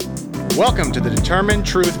Welcome to the Determined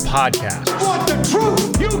Truth Podcast. Want the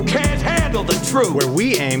truth? You can't handle the truth. Where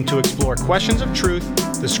we aim to explore questions of truth,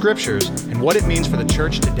 the scriptures, and what it means for the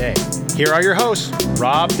church today. Here are your hosts,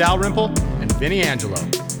 Rob Dalrymple and Vinny Angelo.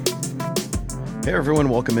 Hey everyone,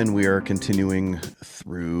 welcome in. We are continuing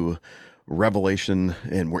through Revelation,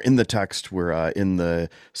 and we're in the text. We're in the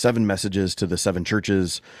 7 messages to the 7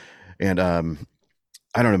 churches, and I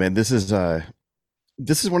don't know, man.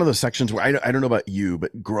 This is one of those sections where I don't know about you,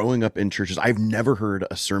 but growing up in churches, I've never heard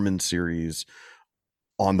a sermon series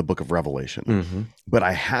on the book of Revelation, but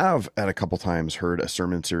I have at a couple times heard a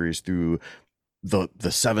sermon series through the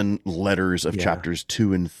 7 letters of chapters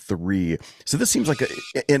 2 and 3. So this seems like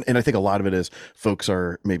and I think a lot of it is folks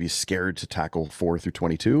are maybe scared to tackle 4 through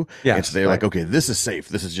 22. Yes, and so they're like, okay, this is safe.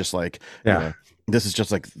 This is just like, this is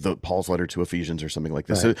just like the Paul's letter to Ephesians or something like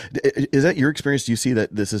this. Right. So is that your experience? Do you see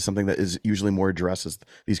that this is something that is usually more addressed as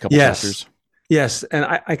these couple chapters? Yes. And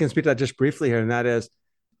I can speak to that just briefly here. And that is,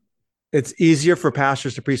 it's easier for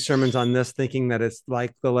pastors to preach sermons on this, thinking that it's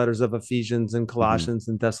like the letters of Ephesians and Colossians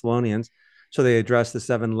and Thessalonians. So they address the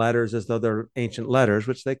 7 letters as though they're ancient letters,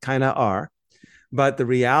 which they kind of are. But the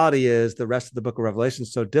reality is the rest of the book of Revelation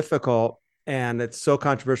is so difficult and it's so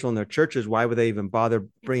controversial in their churches. Why would they even bother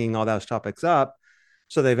bringing all those topics up?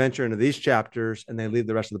 So they venture into these chapters and they leave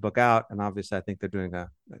the rest of the book out. And obviously, I think they're doing a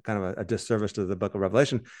kind of a disservice to the book of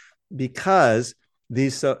Revelation because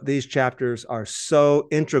these chapters are so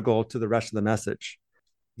integral to the rest of the message.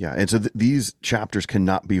 Yeah. And so these chapters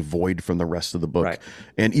cannot be void from the rest of the book. Right.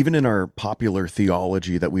 And even in our popular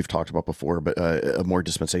theology that we've talked about before, but a more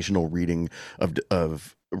dispensational reading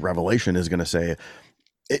of Revelation is going to say,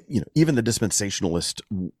 even the dispensationalist,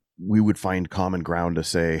 we would find common ground to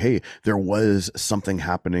say, hey, there was something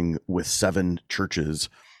happening with 7 churches.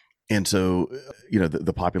 And so,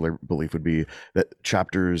 the popular belief would be that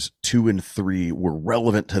chapters 2 and 3 were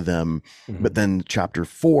relevant to them, but then chapter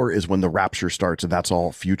 4 is when the rapture starts, and that's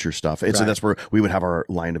all future stuff. And so that's where we would have our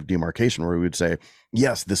line of demarcation, where we would say,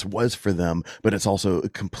 yes, this was for them, but it's also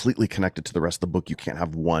completely connected to the rest of the book. You can't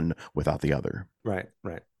have one without the other. Right.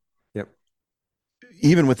 Yep.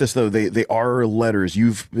 Even with this, though, they are letters.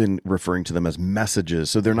 You've been referring to them as messages.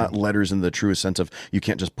 So they're not letters in the truest sense of you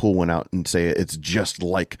can't just pull one out and say it's just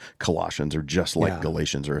like Colossians or just like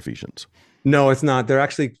Galatians or Ephesians. No, it's not. They're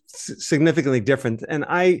actually significantly different. And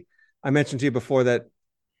I mentioned to you before that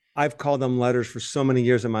I've called them letters for so many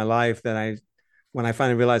years in my life that when I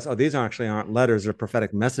finally realized, these aren't letters, they're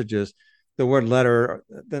prophetic messages. The word letter,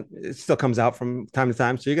 it still comes out from time to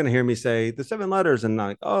time. So you're going to hear me say the 7 letters, and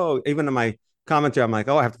I'm like, even in my commentary, I'm like,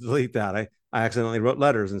 I have to delete that. I accidentally wrote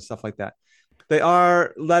letters and stuff like that. They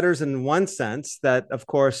are letters in one sense that, of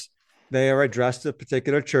course, they are addressed to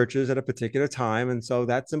particular churches at a particular time. And so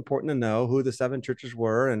that's important to know who the 7 churches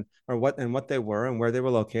were and what they were and where they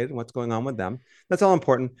were located and what's going on with them. That's all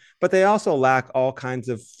important. But they also lack all kinds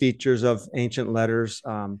of features of ancient letters,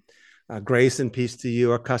 grace and peace to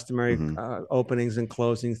you, or customary openings and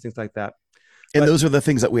closings, things like that. And those are the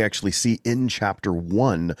things that we actually see in chapter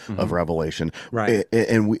 1 of Revelation. Right.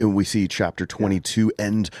 And we see chapter 22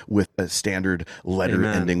 end with a standard letter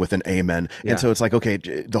ending with an amen. And so it's like, okay,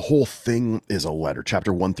 the whole thing is a letter.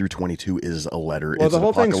 Chapter 1 through 22 is a letter. Well, it's an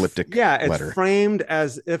apocalyptic letter. It's framed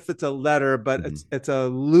as if it's a letter, but it's a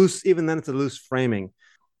loose, even then it's a loose framing.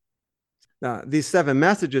 These 7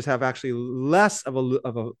 messages have actually less of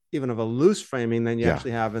a loose framing than you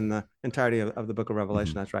actually have in the entirety of the book of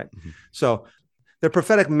Revelation. That's right. So they're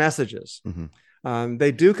prophetic messages.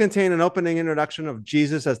 They do contain an opening introduction of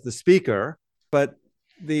Jesus as the speaker, but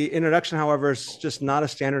the introduction, however, is just not a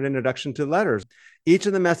standard introduction to letters. Each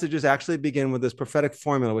of the messages actually begin with this prophetic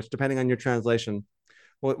formula, which, depending on your translation,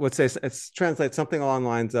 would say it translates something along the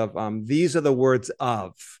lines of, these are the words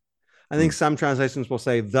of. I think some translations will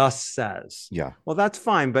say, thus says. Yeah. Well, that's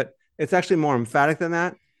fine, but it's actually more emphatic than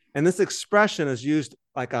that. And this expression is used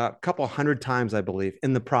like a couple hundred times, I believe,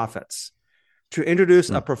 in the prophets to introduce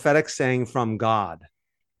a prophetic saying from God.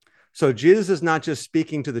 So Jesus is not just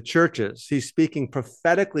speaking to the churches, he's speaking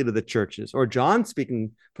prophetically to the churches, or John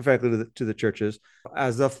speaking prophetically to the churches,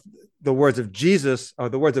 as if the words of Jesus or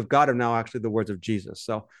the words of God are now actually the words of Jesus.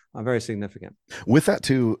 So very significant. With that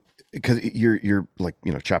too, because you're like,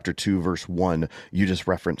 chapter 2, verse 1, you just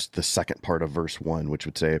referenced the second part of verse 1, which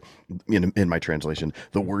would say, in my translation,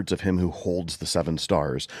 the words of him who holds the 7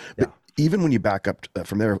 stars. But even when you back up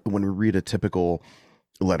from there, when we read a typical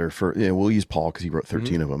letter for, we'll use Paul because he wrote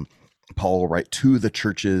 13 of them. Paul will write to the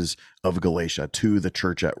churches of Galatia, to the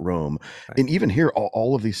church at Rome. Right. And even here,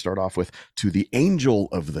 all of these start off with to the angel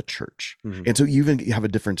of the church. And so you even have a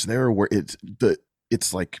difference there where it's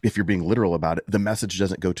it's like, if you're being literal about it, the message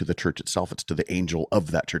doesn't go to the church itself, it's to the angel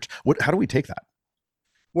of that church. How do we take that?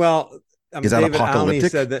 Well, Is that David apocalyptic? Aune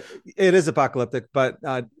said that it is apocalyptic, but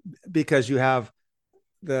because you have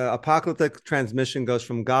the apocalyptic transmission goes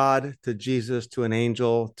from God to Jesus to an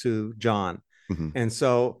angel to John. Mm-hmm. And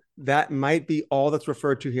so that might be all that's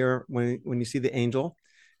referred to here when you see the angel.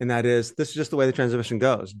 And that is, this is just the way the transmission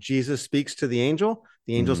goes. Jesus speaks to the angel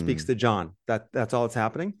speaks to John. That's all that's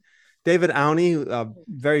happening. David Aune, a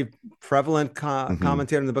very prevalent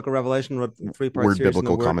commentator in the book of Revelation, wrote a 3-part Word series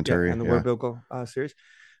biblical commentary. and the Word Biblical series.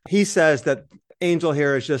 He says that angel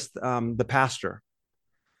here is just the pastor.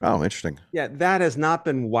 Oh, interesting. Yeah, that has not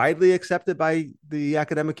been widely accepted by the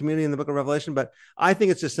academic community in the book of Revelation, but I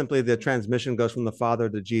think it's just simply the transmission goes from the Father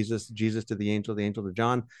to Jesus to the angel to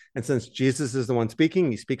John. And since Jesus is the one speaking,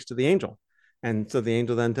 he speaks to the angel. And so the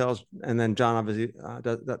angel then tells, and then John obviously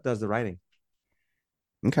does the writing.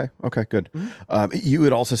 Okay, good. Mm-hmm. You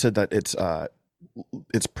had also said that it's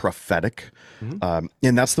prophetic. Mm-hmm.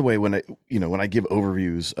 And that's the way when I give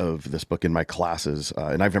overviews of this book in my classes,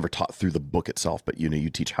 and I've never taught through the book itself, but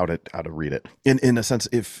you teach how to read it. In a sense,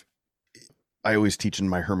 if I always teach in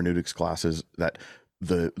my hermeneutics classes that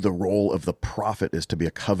the role of the prophet is to be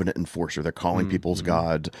a covenant enforcer. They're calling people's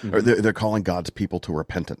God, or they're calling God's people to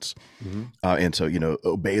repentance. And so,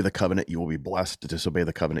 obey the covenant, you will be blessed. Disobey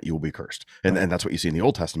the covenant, you will be cursed. And that's what you see in the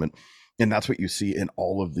Old Testament. And that's what you see in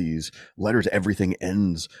all of these letters. Everything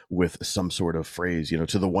ends with some sort of phrase,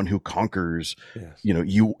 to the one who conquers,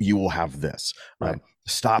 you will have this. Right.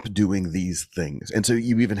 Stop doing these things. And so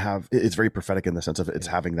you even have, it's very prophetic in the sense of it's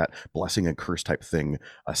having that blessing and curse type thing.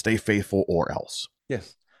 Stay faithful or else.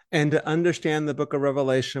 Yes. And to understand the book of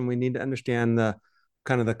Revelation, we need to understand the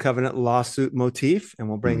kind of the covenant lawsuit motif. And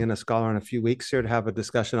we'll bring in a scholar in a few weeks here to have a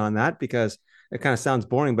discussion on that, because it kind of sounds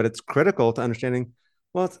boring, but it's critical to understanding.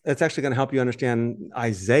 Well, it's actually going to help you understand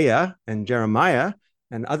Isaiah and Jeremiah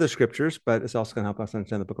and other scriptures, but it's also going to help us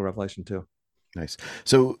understand the book of Revelation too. Nice.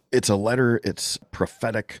 So it's a letter, it's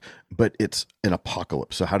prophetic, but it's an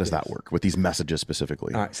apocalypse. So how does that work with these messages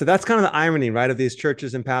specifically? All right. So that's kind of the irony, right, of these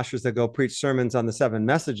churches and pastors that go preach sermons on the 7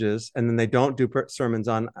 messages, and then they don't do sermons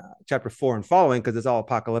on chapter 4 and following because it's all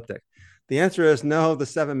apocalyptic. The answer is no, the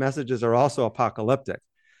 7 messages are also apocalyptic.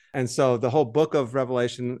 And so the whole book of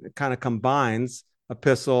Revelation kind of combines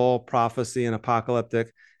epistle, prophecy, and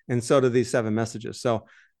apocalyptic. And so do these 7 messages. So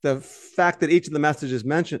the fact that each of the messages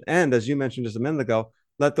mentioned, and as you mentioned just a minute ago,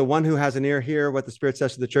 let the one who has an ear hear what the Spirit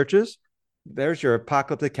says to the churches. There's your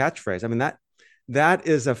apocalyptic catchphrase. I mean, that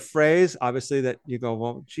is a phrase, obviously, that you go,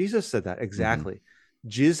 well, Jesus said that. Exactly.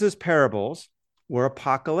 Jesus' parables were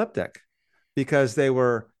apocalyptic because they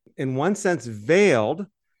were, in one sense, veiled.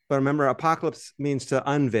 But remember, apocalypse means to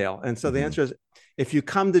unveil. And so the answer is, if you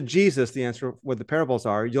come to Jesus, the answer, what the parables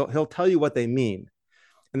are, he'll tell you what they mean.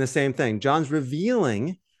 And the same thing, John's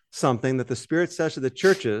revealing something that the Spirit says to the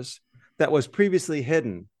churches that was previously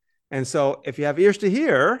hidden. And so if you have ears to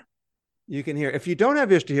hear, you can hear. If you don't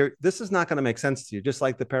have ears to hear, this is not going to make sense to you, just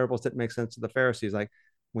like the parables didn't make sense to the Pharisees. Like,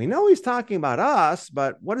 we know he's talking about us,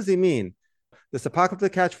 but what does he mean? This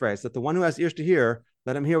apocalyptic catchphrase that the one who has ears to hear,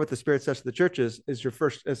 let him hear what the Spirit says to the churches is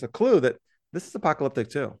a clue that this is apocalyptic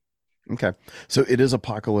too. Okay. So it is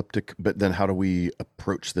apocalyptic, but then how do we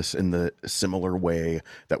approach this in the similar way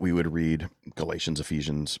that we would read Galatians,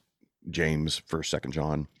 Ephesians, James, 1st, 2nd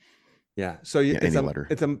John? Yeah. So letter.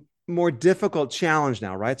 It's a more difficult challenge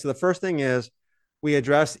now, right? So the first thing is we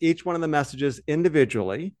address each one of the messages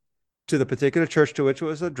individually to the particular church to which it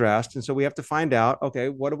was addressed. And so we have to find out, okay,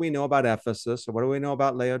 what do we know about Ephesus? Or what do we know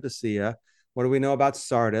about Laodicea? What do we know about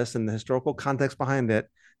Sardis and the historical context behind it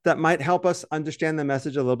that might help us understand the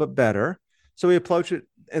message a little bit better? So we approach it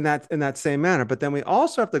in that same manner. But then we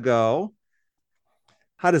also have to go,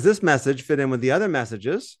 how does this message fit in with the other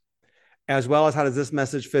messages? As well as how does this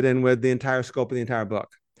message fit in with the entire scope of the entire book?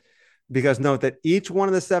 Because note that each one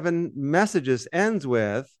of the 7 messages ends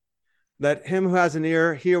with, let him who has an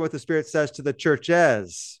ear hear what the Spirit says to the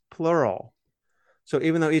churches, plural. So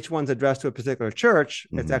even though each one's addressed to a particular church,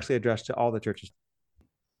 it's actually addressed to all the churches.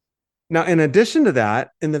 Now, in addition to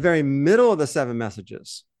that, in the very middle of the 7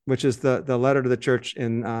 messages, which is the letter to the church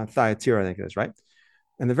in Thyatira, I think it is, right?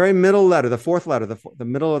 In the very middle letter, the 4th letter, the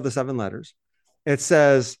middle of the 7 letters, it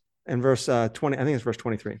says in verse 20, I think it's verse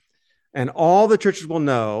 23, and all the churches will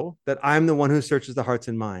know that I'm the one who searches the hearts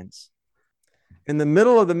and minds. In the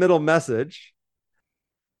middle of the middle message,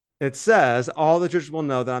 it says, all the churches will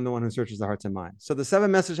know that I'm the one who searches the hearts and minds. So the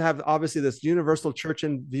 7 messages have obviously this universal church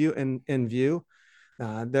in view.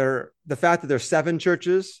 The fact that there's 7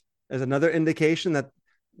 churches is another indication that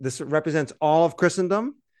this represents all of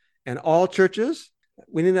Christendom and all churches.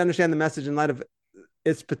 We need to understand the message in light of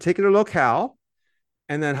its particular locale,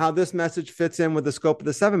 and then how this message fits in with the scope of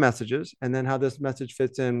the 7 messages, and then how this message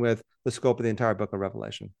fits in with the scope of the entire book of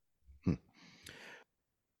Revelation.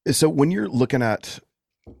 So when you're looking at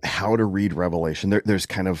how to read Revelation, there's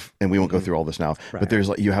kind of, and we won't go through all this now, but there's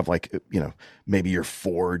like, you have like, maybe your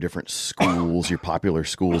 4 different schools, your popular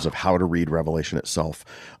schools of how to read Revelation itself.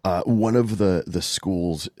 One of the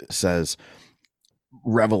schools says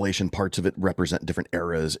Revelation, parts of it represent different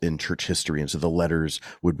eras in church history, and so the letters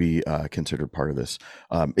would be considered part of this.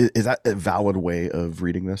 Is that a valid way of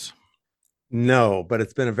reading this? No, but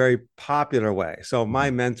it's been a very popular way. So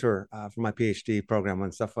my mentor for my PhD program,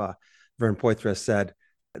 when stuff Vern Poitras, said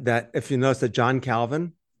that if you notice that John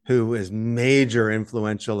Calvin, who is major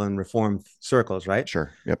influential in Reformed circles, right?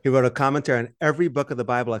 Sure. Yep. He wrote a commentary on every book of the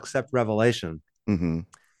Bible except Revelation. Mm-hmm.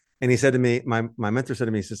 And he said to me, my mentor said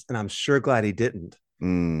to me, he says, and I'm sure glad he didn't.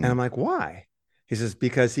 And I'm like, why? He says,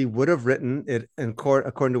 because he would have written it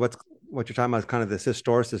according to what you're talking about, is kind of this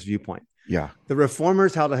historicist viewpoint. Yeah. The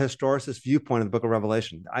Reformers held a historicist viewpoint of the book of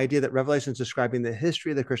Revelation, the idea that Revelation is describing the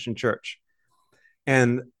history of the Christian church.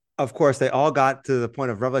 And of course, they all got to the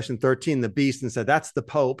point of Revelation 13, the beast, and said, that's the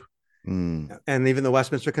Pope. And even the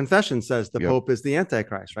Westminster Confession says the Pope is the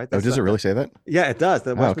Antichrist, right? Does it really say that? Yeah, it does.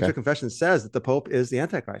 The Westminster Confession says that the Pope is the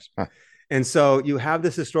Antichrist. Huh. And so you have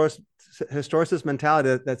this historicist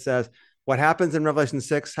mentality that says what happens in Revelation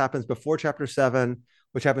 6 happens before chapter 7,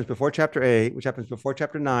 which happens before chapter 8, which happens before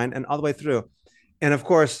chapter 9, and all the way through. And of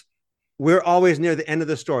course, we're always near the end of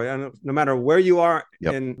the story. And no matter where you are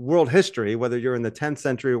in world history, whether you're in the 10th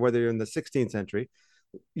century or whether you're in the 16th century,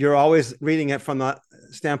 you're always reading it from the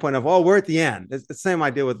standpoint of, oh, we're at the end. It's the same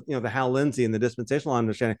idea with the Hal Lindsey and the dispensational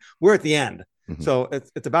understanding. We're at the end. Mm-hmm. So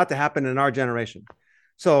it's about to happen in our generation.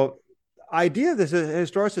 So idea of this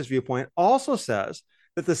historicist viewpoint also says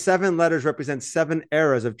that the 7 letters represent 7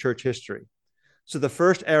 eras of church history. So the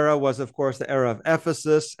first era was, of course, the era of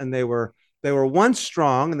Ephesus, and they were once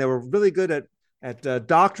strong and they were really good at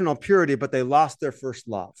doctrinal purity, but they lost their first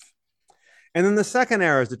love. And then the second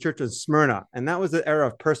era is the church of Smyrna, and that was the era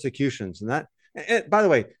of persecutions. And by the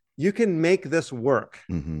way, you can make this work.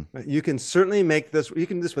 Mm-hmm. You can certainly make this. You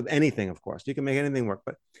can do this with anything, of course. You can make anything work.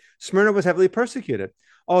 But Smyrna was heavily persecuted.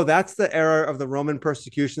 Oh, that's the era of the Roman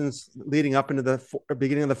persecutions leading up into the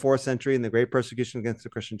beginning of the 4th century and the great persecution against the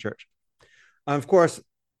Christian church. Of course,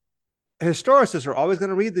 historicists are always going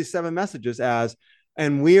to read these 7 messages as,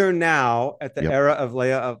 and we are now at the era of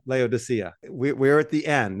Laodicea. We're at the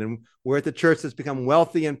end, and we're at the church that's become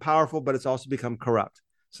wealthy and powerful, but it's also become corrupt.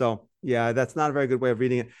 So yeah, that's not a very good way of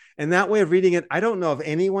reading it. And that way of reading it, I don't know of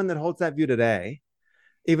anyone that holds that view today,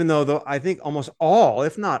 even though I think almost all,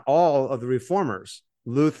 if not all, of the reformers,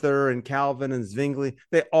 Luther and Calvin and Zwingli,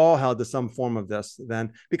 they all held to some form of this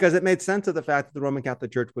then, because it made sense of the fact that the Roman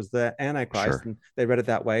Catholic Church was the Antichrist, and they read it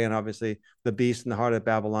that way. And obviously the beast in the heart of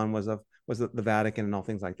Babylon was the Vatican and all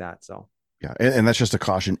things like that. So yeah, and that's just a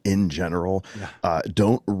caution in general.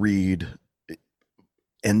 Don't read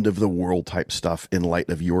end of the world type stuff in light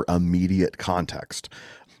of your immediate context.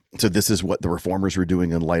 So this is what the reformers were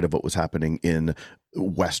doing in light of what was happening in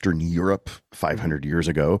Western Europe 500 years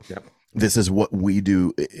ago. Yep. This is what we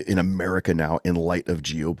do in America now in light of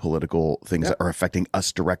geopolitical things that are affecting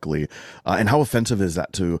us directly. And how offensive is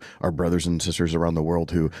that to our brothers and sisters around the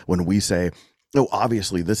world who, when we say, oh,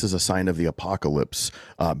 obviously this is a sign of the apocalypse,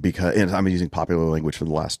 because, and I'm using popular language for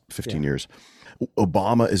the last 15 years,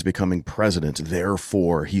 Obama is becoming president,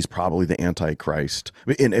 therefore he's probably the Antichrist.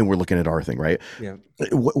 And we're looking at our thing, right? Yeah.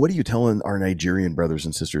 What are you telling our Nigerian brothers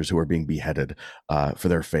and sisters who are being beheaded for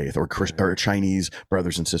their faith, or Chinese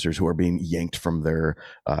brothers and sisters who are being yanked from their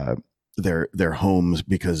homes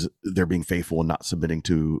because they're being faithful and not submitting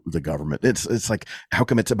to the government? It's like, how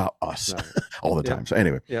come it's about us all the time? So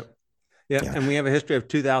anyway. Yeah. And we have a history of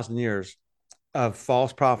 2,000 years of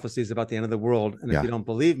false prophecies about the end of the world. And if you don't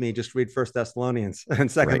believe me, just read 1 Thessalonians and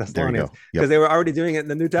 2 Thessalonians, because they were already doing it in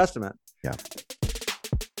the New Testament. Yeah.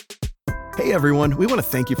 Hey everyone, we want to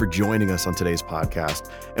thank you for joining us on today's podcast.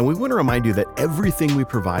 And we want to remind you that everything we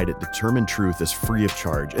provide at Determined Truth is free of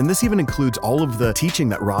charge. And this even includes all of the teaching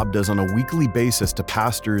that Rob does on a weekly basis to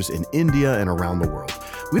pastors in India and around the world.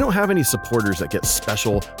 We don't have any supporters that get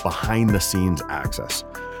special behind the scenes access.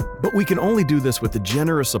 But we can only do this with the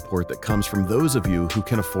generous support that comes from those of you who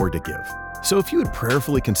can afford to give. So if you would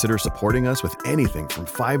prayerfully consider supporting us with anything from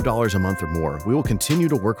 $5 a month or more, we will continue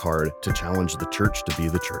to work hard to challenge the church to be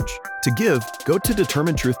the church. To give, go to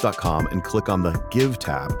determinedtruth.com and click on the Give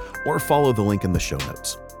tab, or follow the link in the show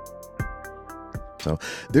notes. So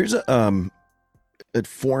there's a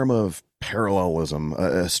form of parallelism,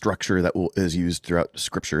 a structure that is used throughout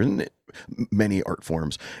scripture in many art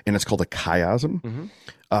forms, and it's called a chiasm. Mm-hmm.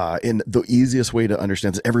 And the easiest way to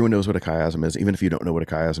understand this, everyone knows what a chiasm is. Even if you don't know what a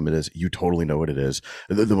chiasm it is, you totally know what it is.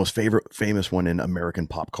 The most famous one in American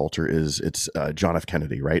pop culture is John F.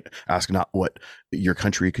 Kennedy, right? Ask not what your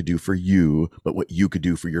country could do for you, but what you could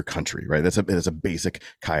do for your country, right? That's a basic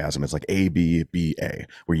chiasm. It's like A, B, B, A,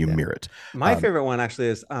 where you mirror it. My favorite one actually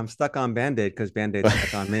is I'm stuck on Band-Aid because Band-Aid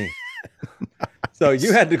stuck on me. So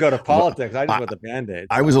you had to go to politics. I just went to Band-Aid.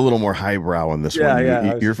 I was a little more highbrow on this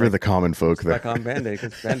one. You're for the common folk there. Stuck on Band-Aid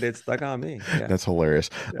because Band-Aid stuck on me. Yeah. That's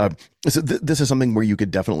hilarious. Yeah. So this is something where you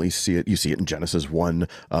could definitely see it. You see it in Genesis 1.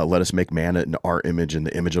 Let us make man in our image, in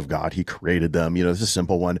the image of God. He created them. You know, it's a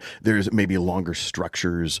simple one. There's maybe longer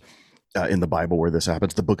structures in the Bible where this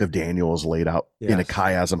happens. The book of Daniel is laid out in a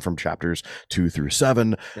chiasm from chapters 2 through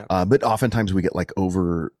 7. Yep. But oftentimes we get like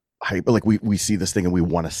over hype, like we see this thing and we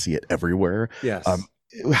want to see it everywhere. Yes.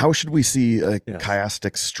 How should we see a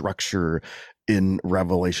chiastic structure in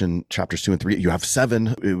Revelation chapters 2 and 3? You have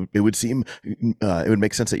 7. It would seem it would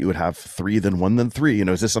make sense that you would have 3, then 1, then 3. You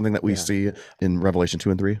know, is this something that we see in Revelation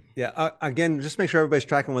 2 and 3? Yeah. Again, just make sure everybody's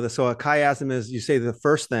tracking with us. So a chiasm is you say the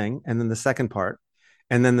first thing and then the second part.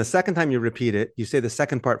 And then the second time you repeat it, you say the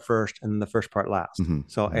second part first and then the first part last. Mm-hmm.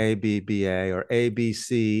 So A, B, B, A, or A, B,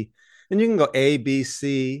 C. And you can go A, B,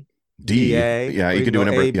 C, D, A. Yeah, you can do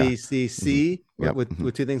whatever. A, B, C, C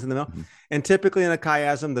with 2 things in the middle. Mm-hmm. And typically in a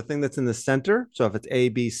chiasm, the thing that's in the center, so if it's A,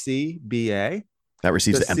 B, C, B, A, that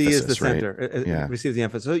receives the emphasis, C is the center. Right? It receives the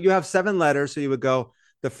emphasis. So you have 7 letters. So you would go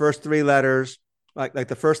the first 3 letters, like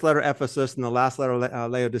the first letter Ephesus and the last letter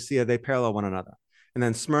Laodicea, they parallel one another. And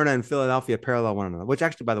then Smyrna and Philadelphia parallel one another, which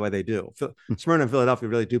actually, by the way, they do. Smyrna and Philadelphia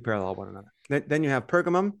really do parallel one another. Then you have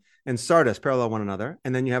Pergamum and Sardis parallel one another.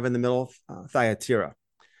 And then you have in the middle Thyatira.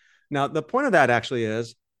 Now, the point of that actually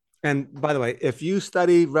is, and by the way, if you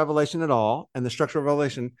study Revelation at all and the structure of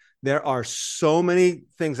Revelation, there are so many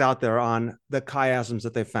things out there on the chiasms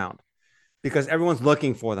that they found because everyone's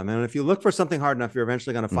looking for them. And if you look for something hard enough, you're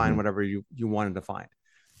eventually going to find whatever you wanted to find.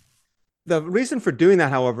 The reason for doing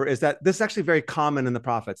that, however, is that this is actually very common in the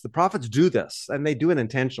prophets. The prophets do this, and they do it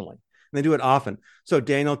intentionally, and they do it often. So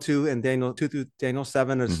Daniel 2 and Daniel 2 through Daniel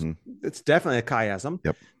 7 is it's definitely a chiasm.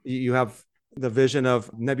 Yep. You have the vision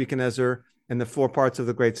of Nebuchadnezzar and the 4 parts of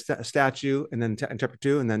the great statue, and then in chapter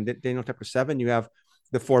 2, and then Daniel chapter 7, you have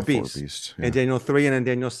the four beasts. In Daniel 3 and in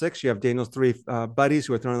Daniel 6, you have Daniel's 3 buddies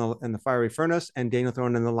who are thrown in the fiery furnace, and Daniel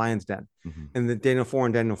thrown in the lion's den. In the Daniel 4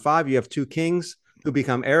 and Daniel 5, you have 2 kings who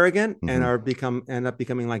become arrogant and end up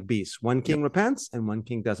becoming like beasts. One king repents and one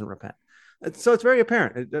king doesn't repent. So it's very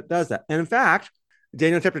apparent. It does that. And in fact,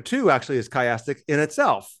 Daniel chapter 2 actually is chiastic in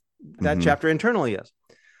itself. That chapter internally is.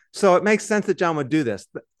 So it makes sense that John would do this.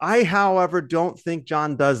 I, however, don't think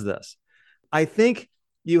John does this. I think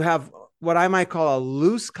you have what I might call a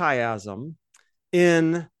loose chiasm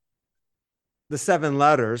in the 7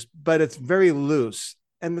 letters, but it's very loose.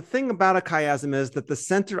 And the thing about a chiasm is that the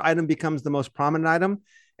center item becomes the most prominent item.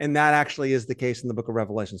 And that actually is the case in the book of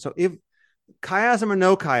Revelation. So if chiasm or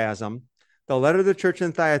no chiasm, the letter of the church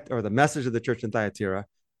in Thyatira, or the message of the church in Thyatira,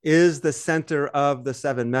 is the center of the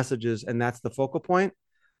 7 messages. And that's the focal point.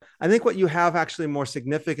 I think what you have actually more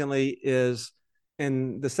significantly is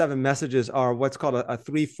in the 7 messages are what's called a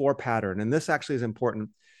 3-4 pattern. And this actually is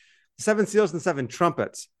important. The 7 seals and 7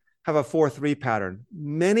 trumpets have a 4-3 pattern.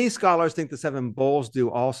 Many scholars think the 7 bowls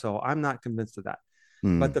do also. I'm not convinced of that.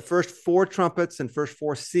 But the first 4 trumpets and first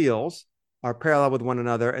 4 seals are parallel with one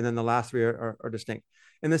another. And then the last 3 are distinct.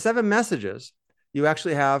 In the 7 messages, you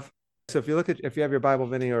actually have, so if you have your Bible,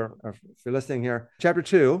 Vinny, or if you're listening here, chapter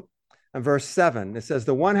 2, and verse 7, it says,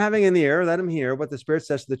 the one having an ear, let him hear what the Spirit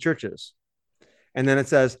says to the churches. And then it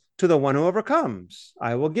says, to the one who overcomes,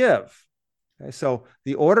 I will give. Okay, so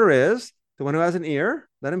the order is, the one who has an ear,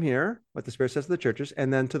 let him hear what the Spirit says to the churches,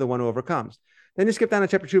 and then to the one who overcomes. Then you skip down to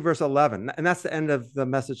chapter 2, verse 11, and that's the end of the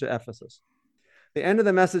message to Ephesus. The end of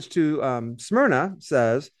the message to Smyrna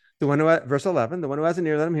says, verse 11, the one who has an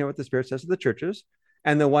ear, let him hear what the Spirit says to the churches,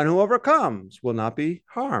 and the one who overcomes will not be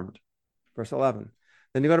harmed. Verse 11.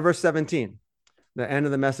 Then you go to verse 17, the end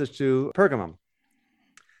of the message to Pergamum.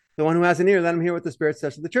 The one who has an ear, let him hear what the Spirit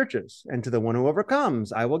says to the churches. And to the one who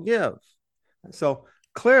overcomes, I will give. So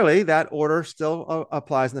clearly that order still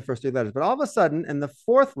applies in the first 3 letters. But all of a sudden, in the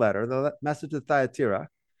 4th letter, the message to Thyatira,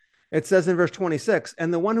 it says in verse 26,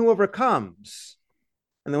 and the one who overcomes,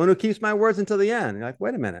 and the one who keeps my words until the end. You're like,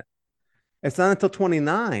 wait a minute. It's not until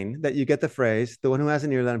 29 that you get the phrase, the one who has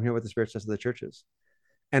an ear, let him hear what the Spirit says to the churches.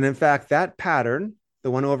 And in fact, that pattern, the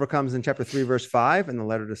one who overcomes in chapter 3, verse 5, and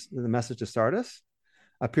the message to Sardis,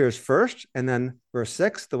 appears first, and then verse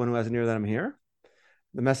 6, the one who has an ear, let him hear.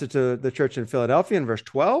 The message to the church in Philadelphia in verse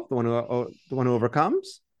 12, the one who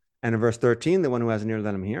overcomes. And in verse 13, the one who has an ear,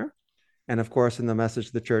 let him hear. And of course, in the message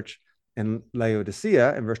to the church in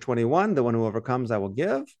Laodicea, in verse 21, the one who overcomes, I will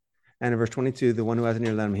give. And in verse 22, the one who has an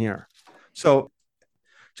ear, let him hear. So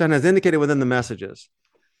John has indicated within the messages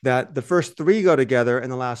that the first 3 go together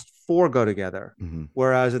and the last 4 go together. Mm-hmm.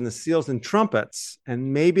 Whereas in the seals and trumpets,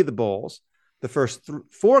 and maybe the bowls, the first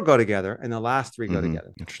 4 go together and the last 3 go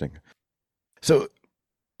together. Interesting. So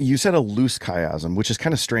you said a loose chiasm, which is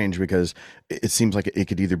kind of strange because it seems like it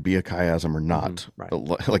could either be a chiasm or not. Right.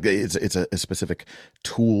 Like it's a specific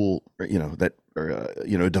tool, that, or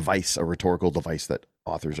a device, a rhetorical device that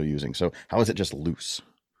authors are using. So how is it just loose?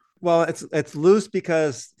 Well, it's loose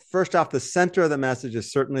because first off, the center of the message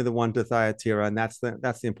is certainly the one to Thyatira, and that's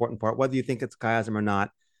the important part. Whether you think it's chiasm or not,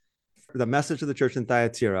 the message to the church in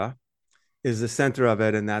Thyatira is the center of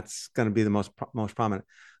it, and that's going to be the most prominent.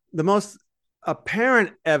 The most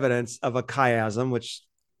apparent evidence of a chiasm, which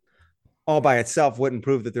all by itself wouldn't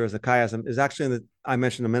prove that there is a chiasm, is actually I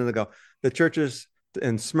mentioned a minute ago, the churches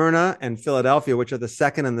in Smyrna and Philadelphia, which are the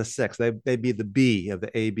second and the sixth. They be the B of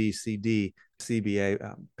the A, B, C, D,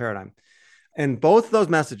 CBA paradigm. And both of those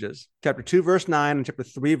messages, chapter 2, verse 9 and chapter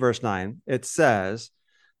 3, verse 9, it says,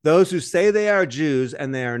 those who say they are Jews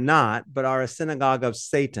and they are not, but are a synagogue of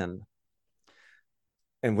Satan.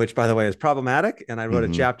 And which, by the way, is problematic. And I wrote a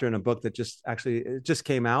chapter in a book that just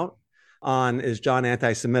came out on, is John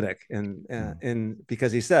anti-Semitic? And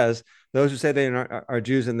because he says, those who say they are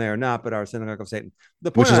Jews and they are not, but are a synagogue of Satan.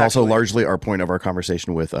 Which is also largely our point of our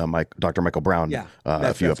conversation with Dr. Michael Brown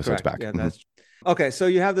a few episodes back. Yeah, okay, so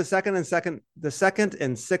you have the second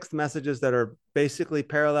and sixth messages that are basically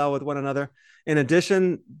parallel with one another. In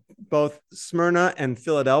addition, both Smyrna and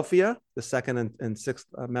Philadelphia, the second and sixth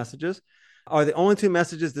messages, are the only 2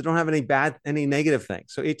 messages that don't have any negative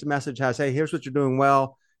things. So each message has, hey, here's what you're doing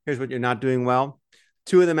well, here's what you're not doing well.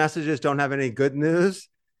 2 of the messages don't have any good news,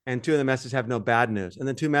 and 2 of the messages have no bad news. And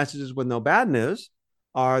the 2 messages with no bad news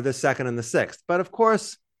are the second and the sixth. But of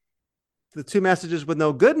course, the 2 messages with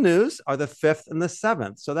no good news are the 5th and the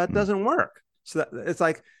 7th. So that doesn't work. So it's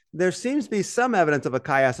like there seems to be some evidence of a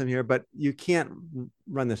chiasm here, but you can't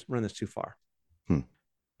run this too far.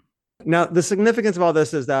 Now, the significance of all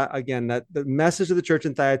this is that, again, that the message of the church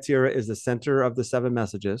in Thyatira is the center of the 7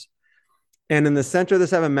 messages. And in the center of the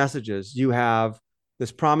 7 messages, you have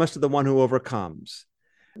this promise to the one who overcomes.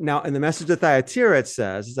 Now, in the message of Thyatira, it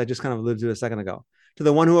says, as I just kind of alluded to a second ago, to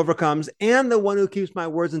the one who overcomes and the one who keeps my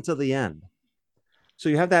words until the end. So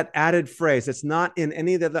you have that added phrase. It's not in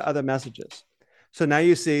any of the other messages. So now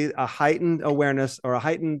you see a heightened awareness or a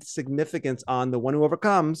heightened significance on the one who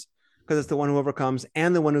overcomes, because it's the one who overcomes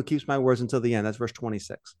and the one who keeps my words until the end. That's verse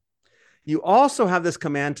 26. You also have this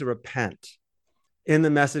command to repent in the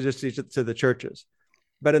messages to the churches.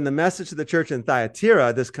 But in the message to the church in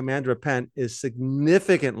Thyatira, this command to repent is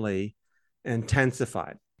significantly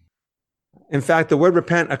intensified. In fact, the word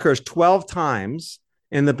repent occurs 12 times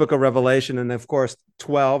in the book of Revelation. And of course,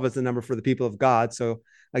 12 is the number for the people of God. So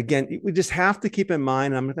again, we just have to keep in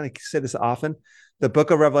mind, and I'm not going to say this often, the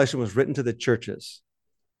book of Revelation was written to the churches.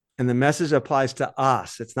 And the message applies to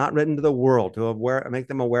us. It's not written to the world to make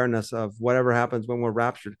them awareness of whatever happens when we're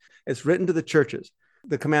raptured. It's written to the churches.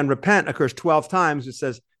 The command repent occurs 12 times. It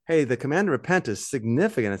says, hey, the command to repent is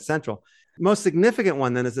significant. It's central. The most significant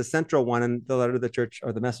one then is the central one in the letter to the church,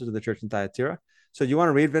 or the message of the church in Thyatira. So you want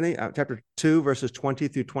to read, Vinny, chapter 2, verses 20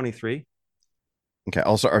 through 23. Okay,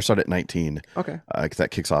 I'll start at 19. Okay. Because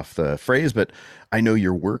that kicks off the phrase, but I know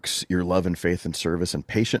your works, your love and faith and service and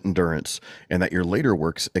patient endurance, and that your later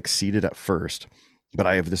works exceeded at first. But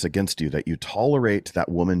I have this against you, that you tolerate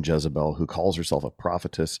that woman Jezebel, who calls herself a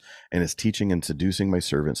prophetess and is teaching and seducing my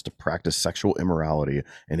servants to practice sexual immorality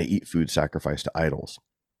and to eat food sacrificed to idols.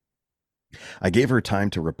 I gave her time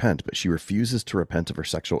to repent, but she refuses to repent of her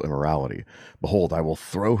sexual immorality. Behold, I will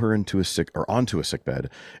throw her onto a sick bed,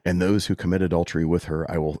 and those who commit adultery with her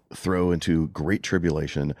I will throw into great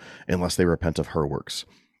tribulation, unless they repent of her works.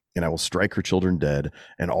 And I will strike her children dead,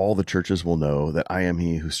 and all the churches will know that I am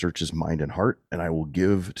he who searches mind and heart, and I will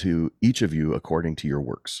give to each of you according to your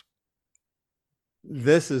works.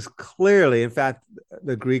 This is clearly, in fact,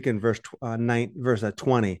 the Greek in verse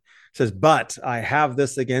 20 says, but I have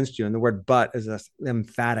this against you. And the word but is an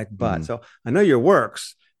emphatic but. So I know your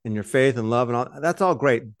works and your faith and love and all, that's all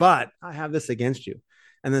great, but I have this against you.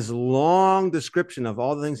 And this long description of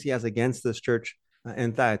all the things he has against this church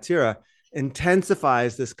in Thyatira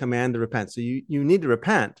intensifies this command to repent. So you need to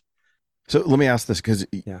repent. So let me ask this, because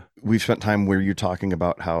we've spent time where you're talking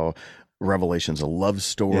about how Revelation's a love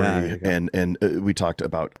story, Yeah, there you go. and we talked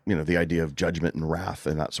about the idea of judgment and wrath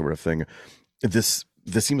and that sort of thing. This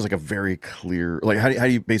seems like a very clear, like how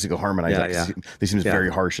do you basically harmonize Yeah, that? yeah. 'Cause This seems Yeah. very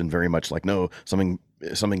harsh and very much like, no, something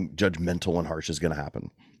judgmental and harsh is going to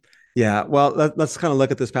happen. Yeah, well, let's kind of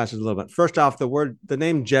look at this passage a little bit. First off, the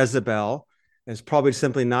name Jezebel is probably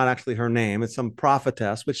simply not actually her name. It's some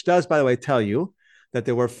prophetess, which does, by the way, tell you that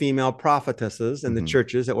there were female prophetesses in the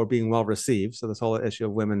churches that were being well received. So this whole issue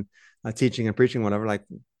of women teaching and preaching, whatever, like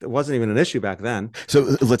it wasn't even an issue back then.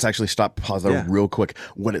 So let's actually pause there Yeah. real quick.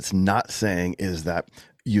 What it's not saying is that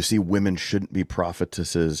you see women shouldn't be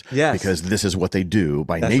prophetesses Yes. because this is what they do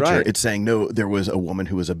by That's nature. right. It's saying, no, there was a woman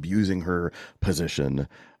who was abusing her position.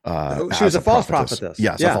 She was as a false prophetess. prophetess.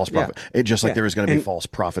 Yes, Yeah, a false prophet. It just like Yeah. there is going to be And- false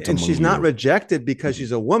prophets And among she's not you. rejected because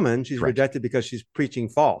she's a woman. She's Correct. rejected because she's preaching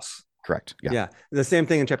false. Correct. Yeah. Yeah. The same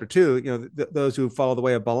thing in chapter 2, those who follow the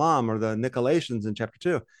way of Balaam or the Nicolaitans in chapter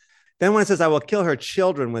 2. Then when it says, I will kill her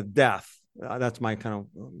children with death, that's my kind of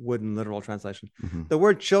wooden literal translation. Mhm. The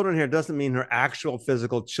word children here doesn't mean her actual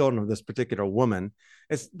physical children of this particular woman.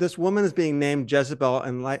 It's this woman is being named Jezebel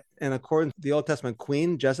in accordance with the Old Testament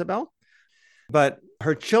Queen Jezebel, but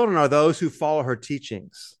her children are those who follow her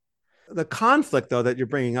teachings. The conflict, though, that you're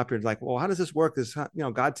bringing up here is like, well, how does this work?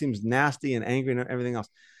 God seems nasty and angry and everything else.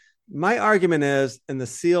 My argument is in the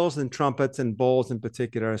seals and trumpets and bowls in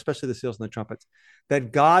particular, especially the seals and the trumpets,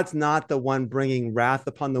 that God's not the one bringing wrath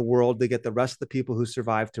upon the world to get the rest of the people who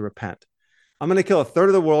survive to repent. I'm going to kill a third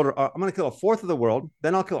of the world, or I'm going to kill a fourth of the world,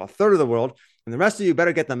 then I'll kill a third of the world, and the rest of you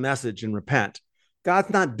better get the message and repent.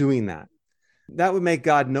 God's not doing that. That would make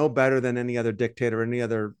God no better than any other dictator, any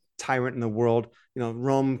other tyrant in the world.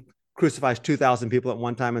 Rome crucifies 2,000 people at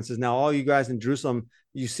one time and says, now all you guys in Jerusalem,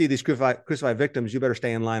 you see these crucified victims, you better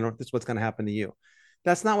stay in line or this is what's going to happen to you.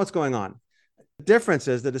 That's not what's going on.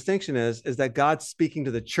 The distinction is that God's speaking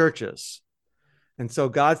to the churches. And so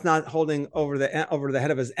God's not holding over the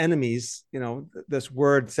head of his enemies, this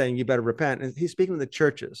word saying you better repent. And he's speaking to the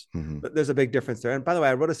churches. Mhm. But there's a big difference there. And by the way,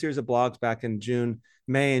 I wrote a series of blogs back in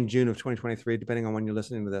May and June of 2023, depending on when you're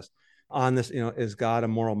listening to this, on this, is God a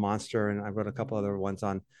moral monster? And I wrote a couple other ones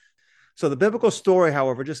on. So the biblical story,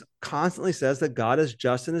 however, just constantly says that God is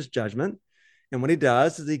just in his judgment. And what he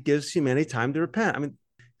does is he gives humanity time to repent. I mean,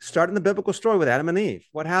 start in the biblical story with Adam and Eve.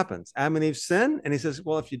 What happens? Adam and Eve sin. And he says,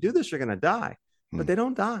 well, if you do this, you're going to die. But they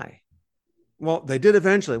don't die. Well, they did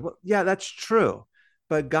eventually. Well, yeah, that's true.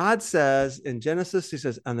 But God says in Genesis, he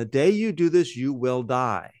says, on the day you do this, you will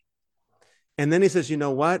die. And then he says, you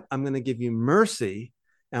know what? I'm going to give you mercy.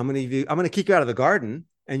 And I'm going to kick you out of the garden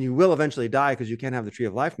and you will eventually die because you can't have the tree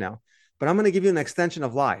of life now. But I'm going to give you an extension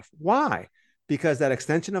of life. Why? Because that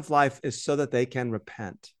extension of life is so that they can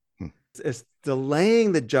repent. It's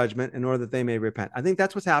delaying the judgment in order that they may repent. I think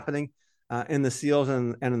that's what's happening in the seals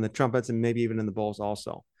and in the trumpets and maybe even in the bowls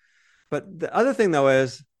also. But the other thing, though,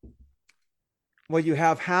 is what you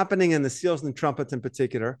have happening in the seals and the trumpets in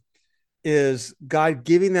particular is God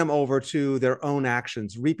giving them over to their own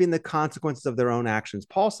actions, reaping the consequences of their own actions.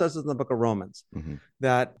 Paul says in the book of Romans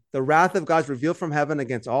that the wrath of God is revealed from heaven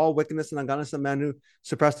against all wickedness and ungodliness of men who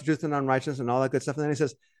suppress the truth and unrighteousness and all that good stuff. And then he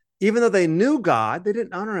says, even though they knew God, they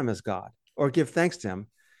didn't honor him as God or give thanks to him.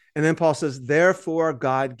 And then Paul says, therefore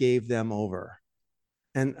God gave them over.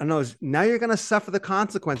 And I know now you're going to suffer the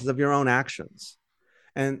consequences of your own actions.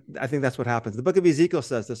 And I think that's what happens. The book of Ezekiel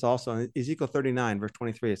says this also. In Ezekiel 39, verse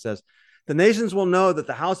 23, it says, the nations will know that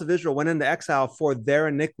the house of Israel went into exile for their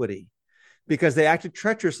iniquity because they acted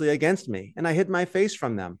treacherously against me, and I hid my face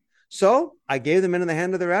from them. So I gave them into the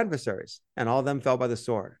hand of their adversaries, and all of them fell by the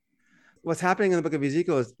sword. What's happening in the book of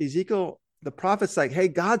Ezekiel is the prophet's like, hey,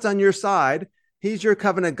 God's on your side. He's your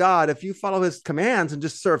covenant God. If you follow his commands and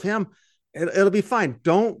just serve him, it'll be fine.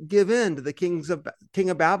 Don't give in to the king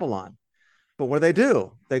of Babylon. But what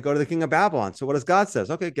do? They go to the king of Babylon. So what does God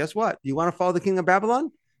says? Okay, guess what? You want to follow the king of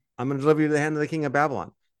Babylon? I'm going to deliver you to the hand of the king of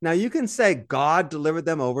Babylon. Now you can say God delivered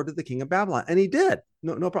them over to the king of Babylon, and he did.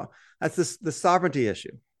 No problem. That's the sovereignty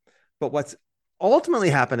issue. But what's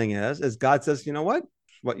ultimately happening is God says, you know what?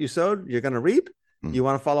 What you sowed, you're going to reap. You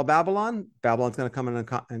want to follow Babylon? Babylon's going to come in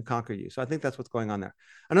and conquer you. So I think that's what's going on there.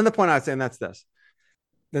 Another point I would say, and that's this.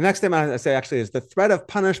 The next thing I say actually is the threat of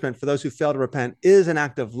punishment for those who fail to repent is an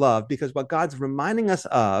act of love, because what God's reminding us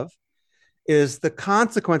of is the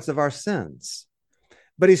consequence of our sins.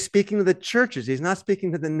 But he's speaking to the churches. He's not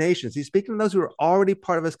speaking to the nations. He's speaking to those who are already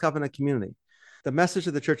part of his covenant community. The message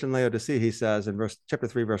of the church in Laodicea, he says in chapter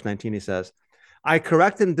 3, verse 19, he says, I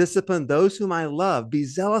correct and discipline those whom I love. Be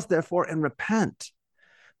zealous, therefore, and repent.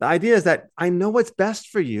 The idea is that I know what's best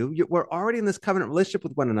for you. We're already in this covenant relationship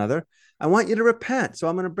with one another. I want you to repent. So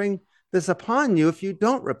I'm going to bring this upon you if you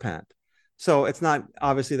don't repent. So it's not,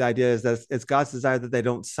 obviously the idea is that it's God's desire that they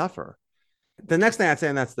don't suffer. The next thing I'd say,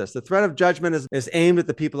 and that's this: the threat of judgment is aimed at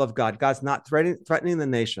the people of God. God's not threatening the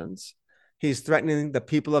nations. He's threatening the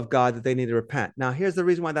people of God that they need to repent. Now, here's the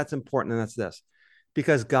reason why that's important, and that's this: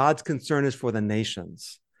 because God's concern is for the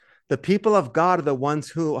nations. The people of God are the ones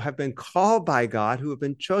who have been called by God, who have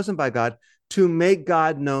been chosen by God to make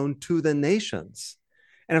God known to the nations.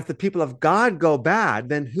 And if the people of God go bad,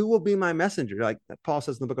 then who will be my messenger? Like Paul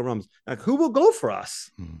says in the book of Romans, like, who will go for us?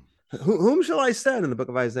 Whom shall I send in the book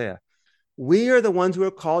of Isaiah? We are the ones who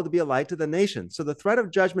are called to be a light to the nations. So the threat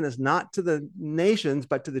of judgment is not to the nations,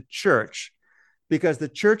 but to the church, because the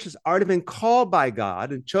church has already been called by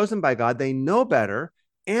God and chosen by God. They know better.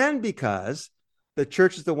 And because the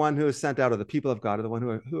church is the one who is sent out, or the people of God are the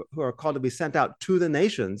one who are called to be sent out to the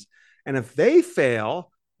nations. And if they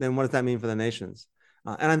fail, then what does that mean for the nations?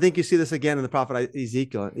 And I think you see this again in the prophet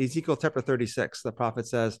Ezekiel. Ezekiel chapter 36, the prophet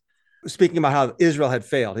says, speaking about how Israel had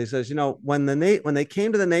failed, he says, when they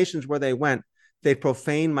came to the nations where they went, they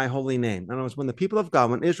profaned my holy name. In other words, when the people of God,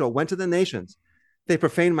 when Israel went to the nations, they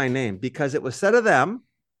profaned my name, because it was said of them,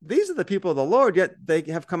 these are the people of the Lord, yet they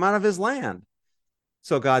have come out of his land.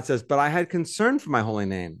 So God says, but I had concern for my holy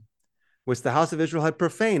name, which the house of Israel had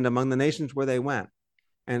profaned among the nations where they went.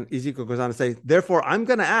 And Ezekiel goes on to say, therefore, I'm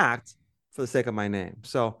going to act for the sake of my name.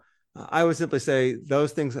 So I would simply say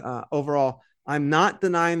those things overall. I'm not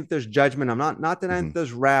denying that there's judgment. I'm not denying that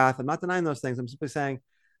there's wrath. I'm not denying those things. I'm simply saying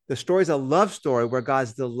the story is a love story where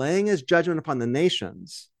God's delaying his judgment upon the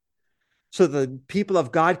nations so the people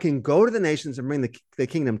of God can go to the nations and bring the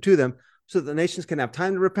kingdom to them, so that the nations can have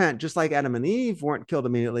time to repent, just like Adam and Eve weren't killed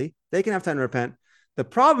immediately. They can have time to repent. The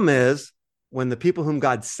problem is when the people whom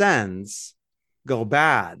God sends go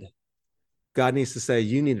bad, God needs to say,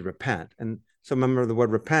 you need to repent. And so remember, the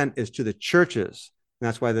word repent is to the churches. And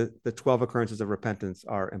that's why the 12 occurrences of repentance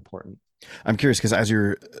are important. I'm curious, because as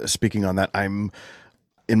you're speaking on that,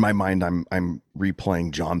 in my mind, I'm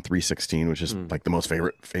replaying John 3:16, which is like the most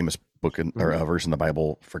famous book or verse in the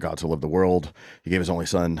Bible. For God so loved the world, he gave his only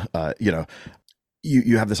son.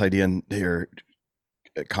 You have this idea in here,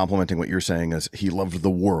 complementing what you're saying, as he loved the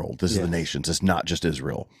world. This is the nations. It's not just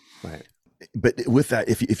Israel. Right. But with that,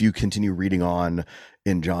 if you continue reading on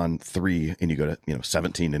in John 3 and you go to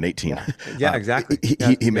 17 and 18, exactly.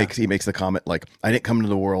 He makes the comment, like, I didn't come into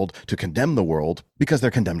the world to condemn the world, because they're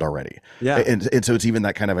condemned already. Yeah. And so it's even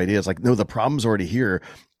that kind of idea. It's like, no, the problem's already here,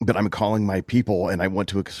 but I'm calling my people, and I want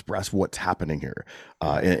to express what's happening here,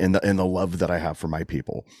 in the love that I have for my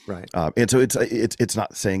people. Right. And so it's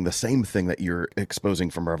not saying the same thing that you're exposing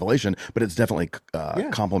from Revelation, but it's definitely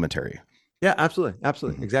complementary. Yeah, absolutely.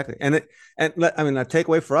 Absolutely. Exactly. And a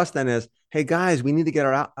takeaway for us then is, hey guys, we need to get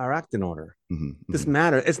our act in order. This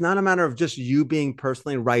matter. It's not a matter of just you being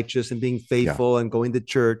personally righteous and being faithful and going to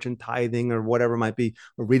church and tithing or whatever it might be,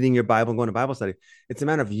 or reading your Bible and going to Bible study. It's a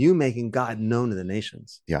matter of you making God known to the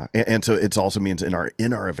nations. Yeah. And so it also means in our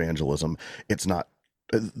evangelism, it's not,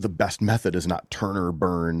 the best method is not turn or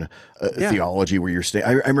burn theology where you're staying.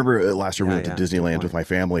 I remember last year we went to Disneyland with my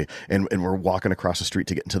family, and we're walking across the street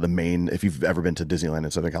to get into the main. If you've ever been to Disneyland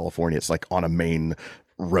in Southern California, it's like on a main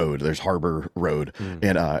road. There's Harbor Road,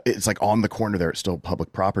 and it's like on the corner there. It's still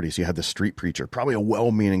public property. So you had the street preacher, probably a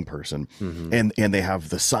well-meaning person, and they have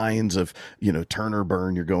the signs of turn or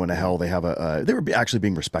burn, you're going to hell. They have they were actually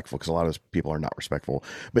being respectful, because a lot of those people are not respectful,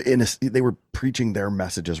 but they were preaching their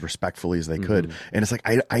message as respectfully as they could. And it's like,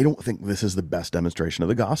 I don't think this is the best demonstration of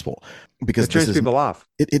the gospel, because it turns people off.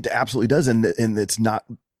 It absolutely does, and it's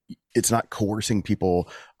not coercing people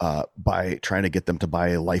by trying to get them to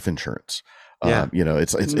buy life insurance.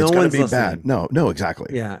 It's going to be bad. No,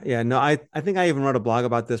 exactly. Yeah. No, I think I even wrote a blog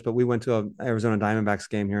about this, but we went to an Arizona Diamondbacks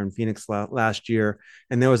game here in Phoenix last year,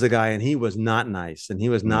 and there was a guy, and he was not nice, and he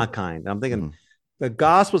was not kind. I'm thinking the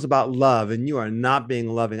gospel's about love, and you are not being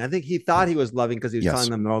loving. I think he thought he was loving because he was telling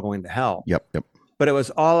them they're all going to hell. Yep. But it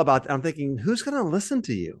was all about, I'm thinking, who's going to listen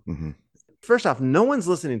to you? First off, no one's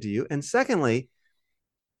listening to you. And secondly,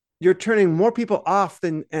 you're turning more people off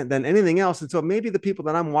than anything else. And so maybe the people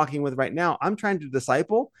that I'm walking with right now, I'm trying to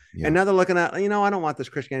disciple. And now they're looking at, I don't want this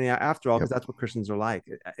Christianity after all, because that's what Christians are like.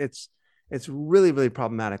 It's really, really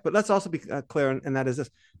problematic. But let's also be clear, and that is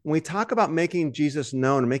this. When we talk about making Jesus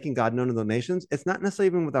known and making God known to the nations, it's not necessarily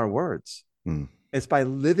even with our words. It's by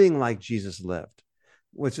living like Jesus lived,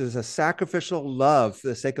 which is a sacrificial love for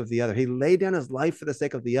the sake of the other. He laid down his life for the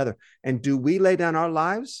sake of the other. And do we lay down our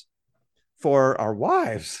lives for our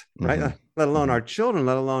wives, right? Let alone our children,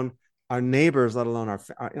 let alone our neighbors, let alone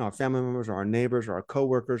our family members or our neighbors or our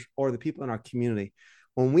coworkers or the people in our community.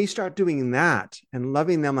 When we start doing that and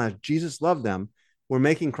loving them as Jesus loved them, we're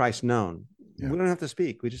making Christ known. We don't have to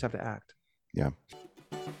speak. We just have to act. Yeah.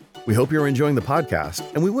 We hope you're enjoying the podcast,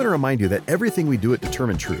 and we want to remind you that everything we do at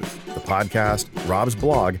Determined Truth, the podcast, Rob's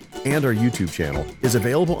blog, and our YouTube channel, is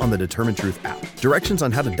available on the Determined Truth app. Directions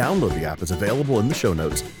on how to download the app is available in the show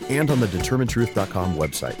notes and on the determinedtruth.com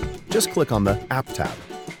website. Just click on the app tab.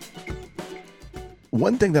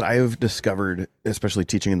 One thing that I have discovered, especially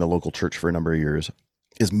teaching in the local church for a number of years,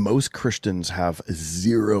 is most Christians have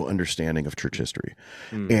zero understanding of church history.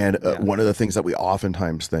 One of the things that we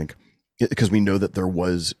oftentimes think, because we know that there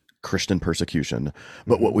was Christian persecution,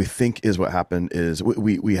 but what we think is what happened is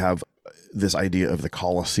we have this idea of the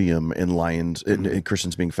Colosseum and lions and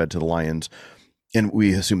Christians being fed to the lions. And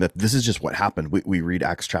we assume that this is just what happened. We read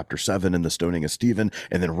Acts chapter 7 and the stoning of Stephen.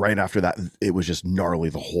 And then right after that, it was just gnarly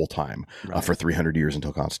the whole time for 300 years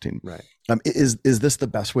until Constantine. Right. Is this the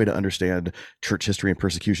best way to understand church history and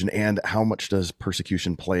persecution? And how much does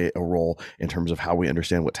persecution play a role in terms of how we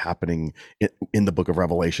understand what's happening in the book of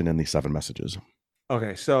Revelation and these 7 messages?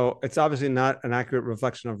 Okay, so it's obviously not an accurate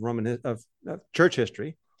reflection of church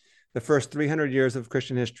history. The first 300 years of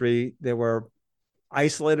Christian history, there were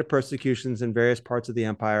isolated persecutions in various parts of the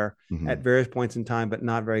empire at various points in time, but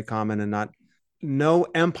not very common, and no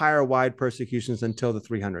empire-wide persecutions until the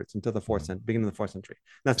 300s, until the beginning of the 4th century.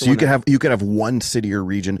 That's so you could have one city or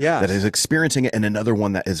region that is experiencing it and another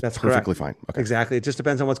one that is perfectly fine. Okay. Exactly. It just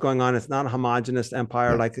depends on what's going on. It's not a homogenous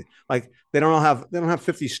empire. Like they don't have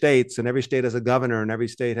 50 states and every state has a governor and every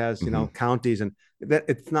state has, counties, and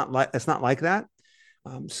it's not like that.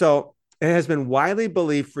 So it has been widely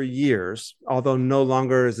believed for years, although no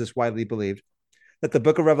longer is this widely believed, that the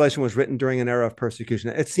book of Revelation was written during an era of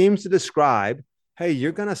persecution. It seems to describe, hey,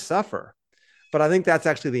 you're going to suffer. But I think that's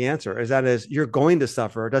actually the answer, is you're going to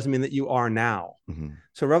suffer. It doesn't mean that you are now.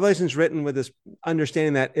 So Revelation is written with this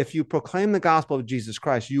understanding that if you proclaim the gospel of Jesus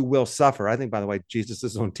Christ, you will suffer. I think, by the way,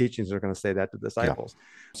 Jesus' own teachings are going to say that to disciples.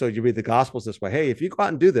 Yeah. So you read the gospels this way. Hey, if you go out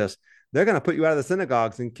and do this, they're going to put you out of the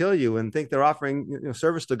synagogues and kill you and think they're offering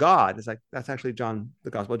service to God. It's like, that's actually John,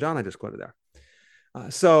 the Gospel of John I just quoted there.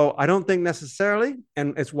 So I don't think necessarily,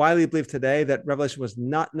 and it's widely believed today that Revelation was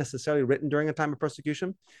not necessarily written during a time of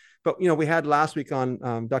persecution. But, we had last week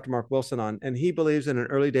on Dr. Mark Wilson on, and he believes in an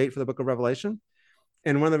early date for the book of Revelation.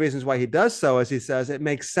 And one of the reasons why he does so is he says it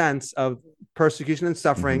makes sense of persecution and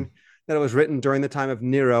suffering that it was written during the time of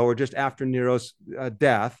Nero or just after Nero's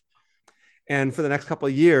death. And for the next couple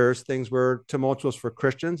of years, things were tumultuous for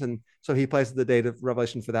Christians. And so he places the date of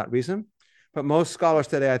Revelation for that reason. But most scholars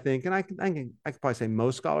today, I think, and I can probably say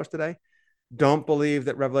most scholars today, don't believe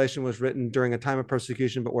that Revelation was written during a time of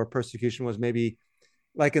persecution, but where persecution was maybe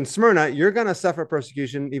like in Smyrna, you're going to suffer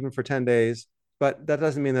persecution even for 10 days, but that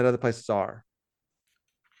doesn't mean that other places are.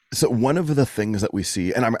 So one of the things that we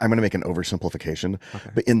see, and I'm going to make an oversimplification,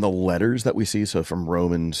 but in the letters that we see, so from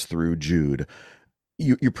Romans through Jude,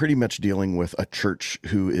 you're pretty much dealing with a church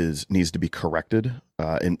who needs to be corrected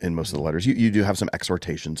in most of the letters. You do have some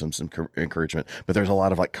exhortations and some encouragement, but there's a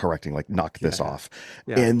lot of correcting, knock this off.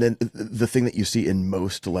 Yeah. And then the thing that you see in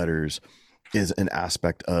most letters is an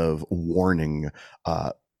aspect of warning,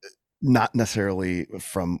 not necessarily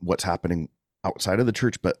from what's happening outside of the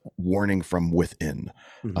church, but warning from within.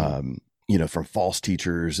 From false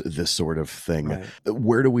teachers, this sort of thing. Right.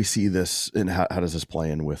 Where do we see this, and how does this play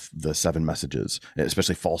in with the 7 messages,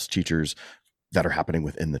 especially false teachers that are happening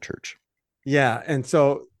within the church? Yeah. And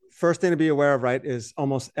so first thing to be aware of, right, is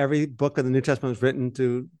almost every book of the New Testament was written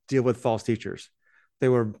to deal with false teachers. They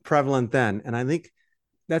were prevalent then. And I think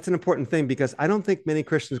that's an important thing, because I don't think many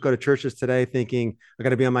Christians go to churches today thinking, I got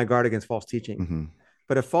to be on my guard against false teaching.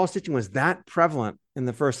 But if false teaching was that prevalent in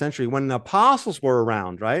the first century, when the apostles were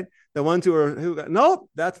around, right? The ones nope,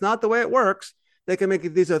 that's not the way it works. They can make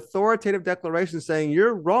these authoritative declarations saying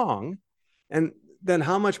you're wrong. And then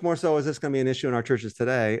how much more so is this going to be an issue in our churches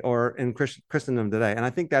today or in Christendom today? And I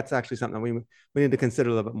think that's actually something that we need to consider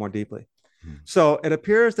a little bit more deeply. So it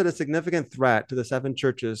appears that a significant threat to the 7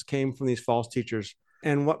 churches came from these false teachers.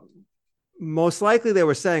 And what most likely they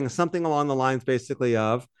were saying is something along the lines basically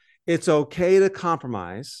of, it's okay to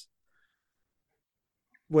compromise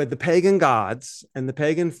with the pagan gods and the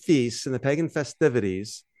pagan feasts and the pagan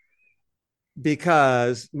festivities,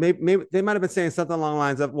 because maybe they might have been saying something along the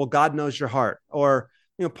lines of, well, God knows your heart. Or,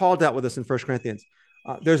 Paul dealt with this in 1 Corinthians.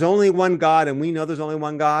 There's only one God, and we know there's only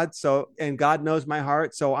one God. And God knows my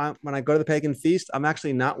heart. So when I go to the pagan feast, I'm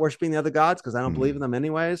actually not worshiping the other gods because I don't believe in them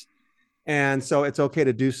anyways. And so it's okay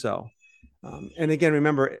to do so. And again,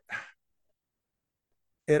 remember,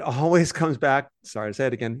 it always comes back, sorry to say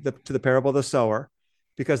it again, to the parable of the sower,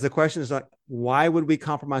 because the question is why would we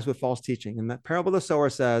compromise with false teaching? And that parable of the sower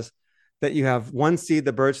says, that you have one seed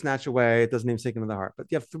the birds snatch away, it doesn't even sink into the heart. But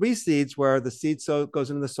you have three seeds where the seed goes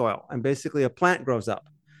into the soil and basically a plant grows up.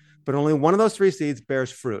 But only one of those three seeds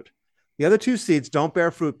bears fruit. The other two seeds don't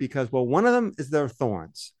bear fruit because, well, one of them is their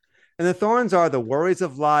thorns. And the thorns are the worries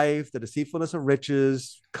of life, the deceitfulness of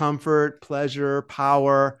riches, comfort, pleasure,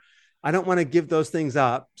 power. I don't want to give those things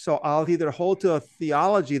up. So I'll either hold to a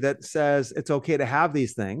theology that says it's okay to have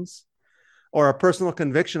these things, or a personal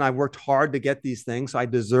conviction, I've worked hard to get these things, so I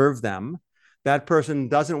deserve them. That person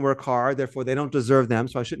doesn't work hard, therefore they don't deserve them,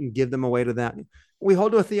 so I shouldn't give them away to them. We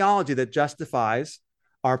hold to a theology that justifies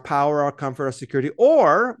our power, our comfort, our security,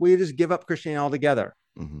 or we just give up Christianity altogether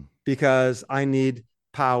because I need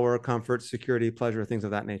power, comfort, security, pleasure, things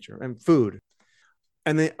of that nature, and food.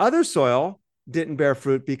 And the other soil didn't bear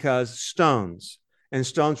fruit because stones, and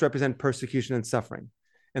stones represent persecution and suffering.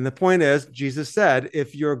 And the point is, Jesus said,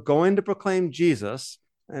 if you're going to proclaim Jesus,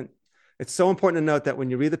 and it's so important to note that when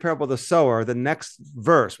you read the parable of the sower, the next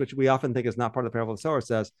verse, which we often think is not part of the parable of the sower,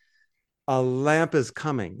 says, a lamp is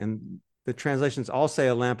coming. And the translations all say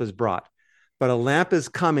a lamp is brought. But a lamp is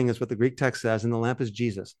coming is what the Greek text says, and the lamp is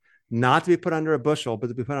Jesus. Not to be put under a bushel, but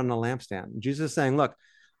to be put on a lampstand. And Jesus is saying, look,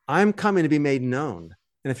 I'm coming to be made known.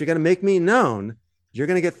 And if you're going to make me known, you're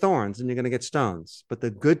going to get thorns and you're going to get stones. But the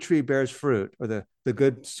good tree bears fruit, or the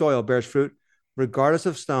good soil bears fruit, regardless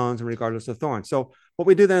of stones and regardless of thorns. So what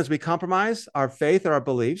we do then is we compromise our faith or our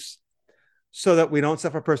beliefs so that we don't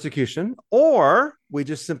suffer persecution, or we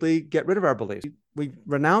just simply get rid of our beliefs. We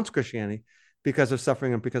renounce Christianity because of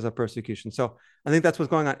suffering and because of persecution. So I think that's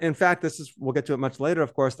what's going on. In fact, we'll get to it much later,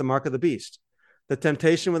 of course, the mark of the beast. The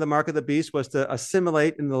temptation with the mark of the beast was to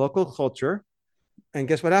assimilate in the local culture. And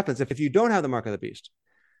guess what happens? If you don't have the mark of the beast,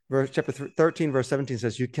 chapter 13, verse 17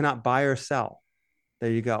 says, you cannot buy or sell.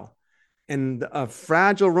 There you go. In a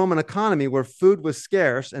fragile Roman economy where food was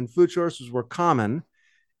scarce and food sources were common,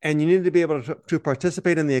 and you needed to be able to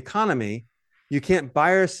participate in the economy, you can't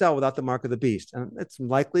buy or sell without the mark of the beast. And it's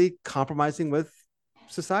likely compromising with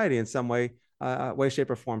society in some way, shape,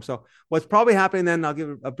 or form. So what's probably happening then, I'll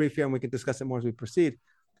give a brief here and we can discuss it more as we proceed,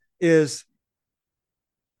 is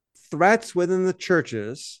threats within the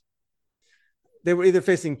churches. They were either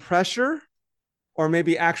facing pressure or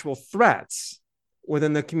maybe actual threats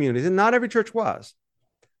within the communities, and not every church was,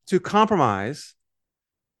 to compromise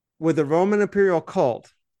with the Roman imperial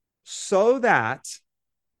cult so that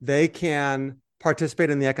they can participate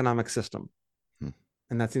in the economic system.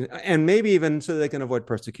 And maybe even so they can avoid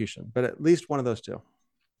persecution, but at least one of those two.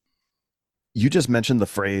 You just mentioned the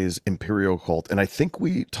phrase imperial cult, and I think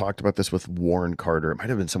we talked about this with Warren Carter. It might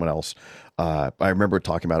have been someone else. I remember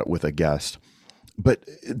talking about it with a guest, but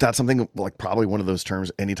that's something like probably one of those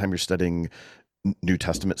terms anytime you're studying New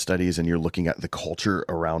Testament studies and you're looking at the culture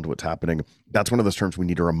around what's happening, that's one of those terms we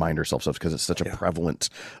need to remind ourselves of because it's such a prevalent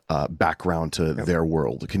background to their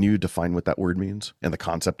world. Can you define what that word means and the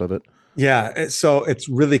concept of it? Yeah, so it's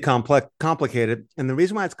really complicated. And the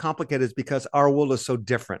reason why it's complicated is because our world is so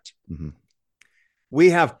different. We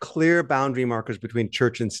have clear boundary markers between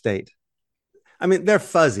church and state. I mean, they're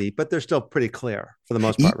fuzzy, but they're still pretty clear for the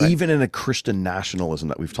most part, right? Even in a Christian nationalism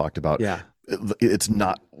that we've talked about, it's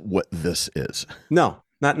not what this is. No,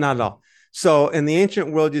 not at all. So in the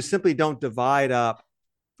ancient world, you simply don't divide up.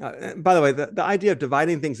 By the way, the idea of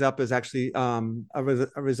dividing things up is actually a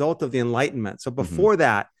result of the Enlightenment. So before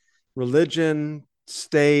that, religion,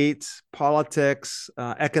 state, politics,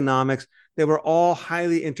 economics, they were all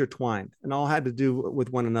highly intertwined and all had to do with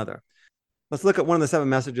one another. Let's look at one of the 7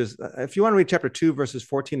 messages. If you want to read chapter 2, verses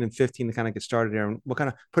 14 and 15 to kind of get started here, and we'll kind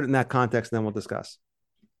of put it in that context and then we'll discuss.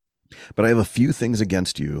 But I have a few things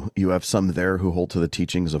against you. You have some there who hold to the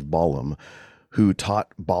teachings of Balaam, who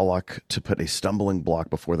taught Balak to put a stumbling block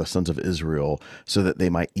before the sons of Israel so that they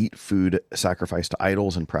might eat food sacrificed to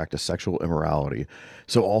idols and practice sexual immorality.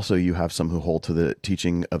 So also you have some who hold to the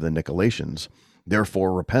teaching of the Nicolaitans.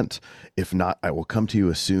 Therefore repent. If not, I will come to you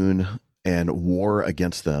as soon and war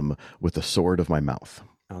against them with the sword of my mouth.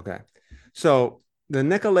 Okay. So the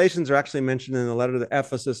Nicolaitans are actually mentioned in the letter to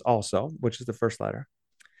Ephesus also, which is the first letter.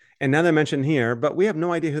 And now they're mentioned here, but we have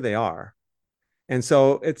no idea who they are. And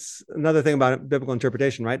so it's another thing about biblical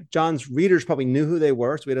interpretation, right? John's readers probably knew who they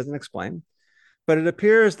were, so he doesn't explain. But it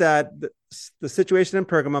appears that the situation in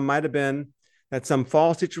Pergamum might have been that some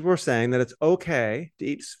false teachers were saying that it's okay to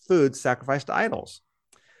eat food sacrificed to idols,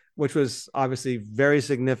 which was obviously very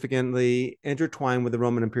significantly intertwined with the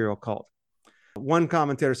Roman imperial cult. One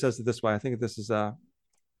commentator says it this way. I think this is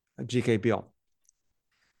G.K. Beale.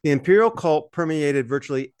 The imperial cult permeated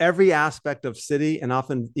virtually every aspect of city and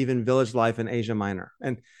often even village life in Asia Minor.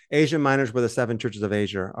 And Asia Minor is where the 7 churches of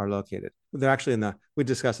Asia are located. They're actually we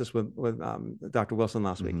discussed this with Dr. Wilson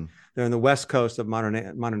last week. They're in the west coast of modern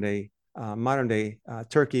day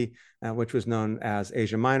Turkey, which was known as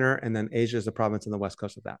Asia Minor. And then Asia is a province in the west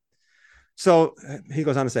coast of that. So he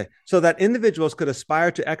goes on to say, so that individuals could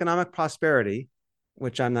aspire to economic prosperity,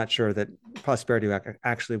 which I'm not sure that prosperity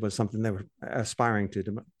actually was something they were aspiring to,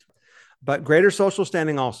 but greater social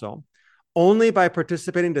standing also, only by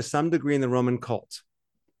participating to some degree in the Roman cult.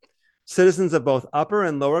 Citizens of both upper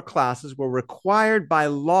and lower classes were required by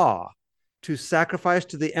law to sacrifice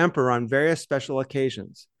to the emperor on various special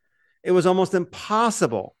occasions. It was almost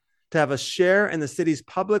impossible to have a share in the city's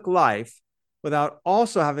public life without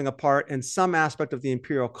also having a part in some aspect of the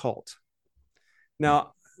imperial cult.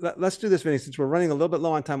 Now, let's do this, Vinny, since we're running a little bit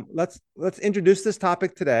low on time. Let's introduce this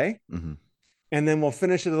topic today, and then we'll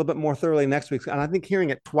finish it a little bit more thoroughly next week. And I think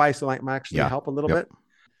hearing it twice might actually help a little bit.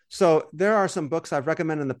 So there are some books I've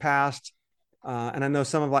recommended in the past, and I know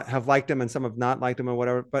some have liked them and some have not liked them or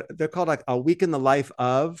whatever, but they're called like A Week in the Life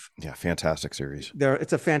of. Yeah, fantastic series.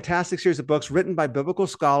 It's a fantastic series of books written by biblical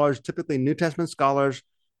scholars, typically New Testament scholars,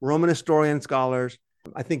 Roman historian scholars.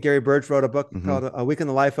 I think Gary Burge wrote a book called A Week in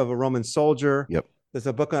the Life of a Roman Soldier. Yep. There's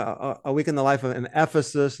a book, A Week in the Life of an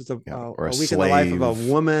Ephesus. It's a week in the life of a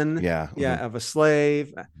woman. Of a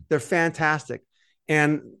slave. They're fantastic.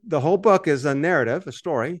 And the whole book is a narrative, a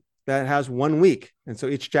story that has 1 week. And so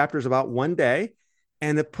each chapter is about 1 day.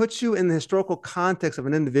 And it puts you in the historical context of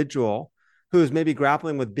an individual who is maybe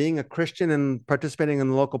grappling with being a Christian and participating in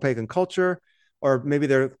the local pagan culture, or maybe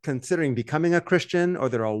they're considering becoming a Christian, or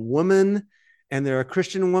they're a woman and they're a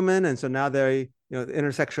Christian woman. And so now the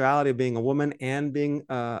intersexuality of being a woman and being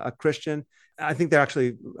a Christian. I think they're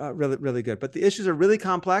actually really, really good. But the issues are really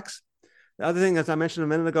complex. The other thing, as I mentioned a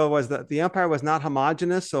minute ago, was that the empire was not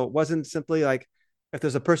homogenous. So it wasn't simply like, if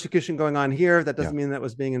there's a persecution going on here, that doesn't mean that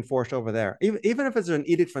was being enforced over there. Even if it's an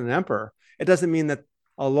edict from an emperor, it doesn't mean that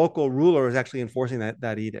a local ruler is actually enforcing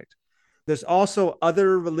that edict. There's also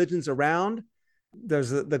other religions around. There's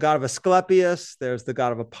the god of Asclepius, there's the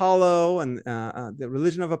god of Apollo and the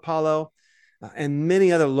religion of Apollo, and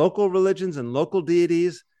many other local religions and local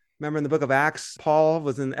deities. Remember in the book of Acts, Paul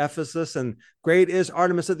was in Ephesus and great is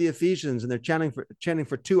Artemis of the Ephesians, and they're chanting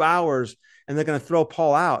for 2 hours, and they're going to throw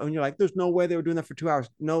Paul out. And you're like, there's no way they were doing that for 2 hours.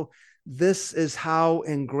 No, this is how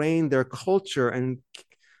ingrained their culture and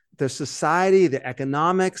their society, the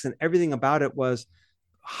economics and everything about it was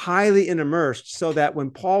highly immersed, so that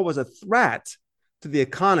when Paul was a threat to the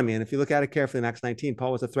economy, and if you look at it carefully in Acts 19,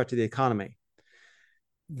 Paul was a threat to the economy.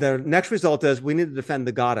 The next result is we need to defend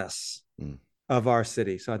the goddess of our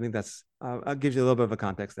city. So I think that's gives you a little bit of a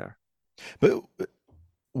context there. But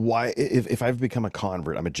why, if I've become a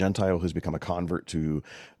convert, I'm a Gentile who's become a convert to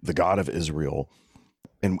the God of Israel,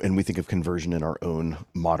 and we think of conversion in our own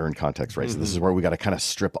modern context, right? So this is where we got to kind of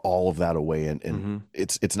strip all of that away, and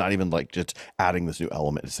it's not even like just adding this new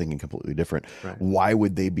element, it's thinking completely different. Right. Why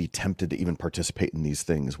would they be tempted to even participate in these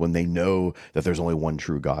things when they know that there's only one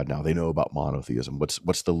true God now? They know about monotheism.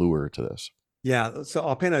 What's the lure to this? Yeah, so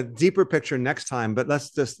I'll paint a deeper picture next time, but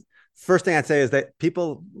first thing I'd say is that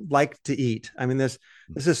people like to eat. I mean, there's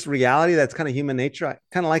this reality that's kind of human nature,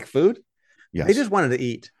 kind of like food. Yes. They just wanted to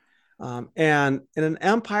eat. And in an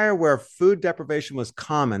empire where food deprivation was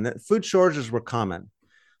common, that food shortages were common.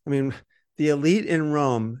 I mean, the elite in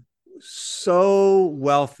Rome, so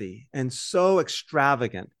wealthy and so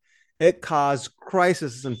extravagant, it caused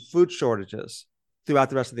crises and food shortages throughout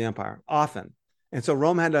the rest of the empire, often. And so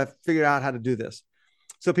Rome had to figure out how to do this.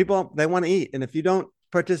 So people, they want to eat. And if you don't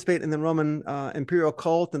participate in the Roman imperial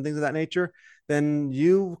cult and things of that nature, then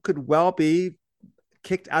you could well be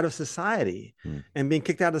kicked out of society. And being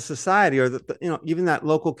kicked out of society, or even that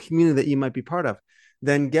local community that you might be part of,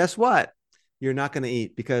 then guess what? You're not going to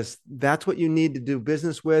eat, because that's what you need to do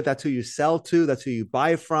business with. That's who you sell to. That's who you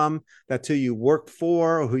buy from. That's who you work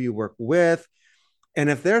for, or who you work with. And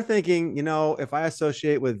if they're thinking, if I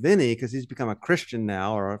associate with Vinny because he's become a Christian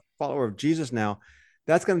now or a follower of Jesus now,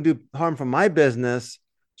 that's going to do harm for my business.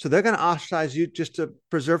 So they're going to ostracize you just to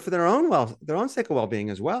preserve for their own sake of well-being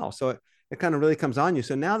as well. So it kind of really comes on you.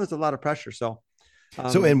 So now there's a lot of pressure.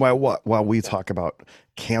 And while we talk about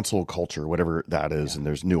cancel culture, whatever that is, and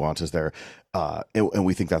there's nuances there, and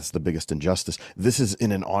we think that's the biggest injustice, this is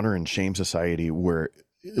in an honor and shame society where,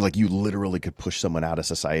 like, you literally could push someone out of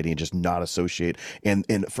society and just not associate. And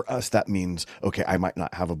for us, that means, okay, I might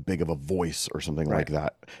not have a big of a voice or something like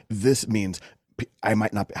that. This means I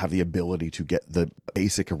might not have the ability to get the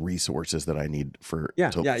basic resources that I need for.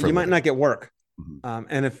 You might not get work.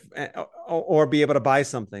 and if or be able to buy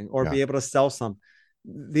something or be able to sell some.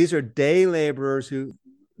 These are day laborers who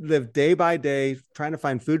live day by day trying to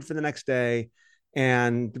find food for the next day,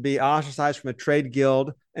 and to be ostracized from a trade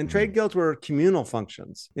guild. And trade guilds were communal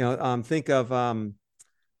functions. Think of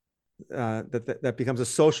that becomes a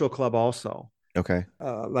social club also. Okay.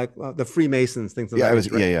 Like the Freemasons, things like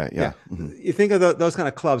that. Yeah. You think of those kind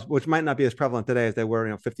of clubs, which might not be as prevalent today as they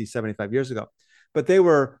were 50, 75 years ago, but they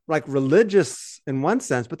were like religious in one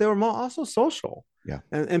sense, but they were more also social. Yeah.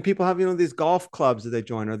 And people have, these golf clubs that they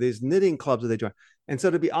join or these knitting clubs that they join. And so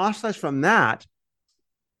to be ostracized from that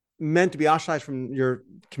meant to be ostracized from your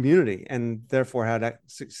community, and therefore had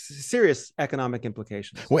serious economic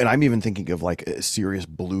implications. Well, and I'm even thinking of like serious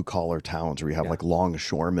blue collar towns where you have like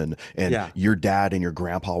longshoremen, and your dad and your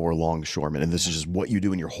grandpa were longshoremen, and this is just what you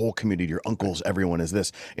do in your whole community. Your uncles, everyone is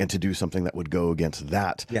this, and to do something that would go against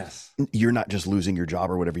that, you're not just losing your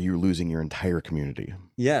job or whatever, you're losing your entire community.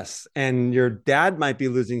 Yes, and your dad might be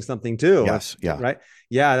losing something too. Yes, right.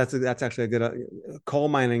 Yeah, that's actually a good coal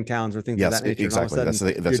mining towns or things of that nature. Exactly. And all of a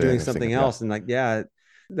sudden, you're doing something else, and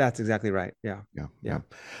that's exactly right. Yeah.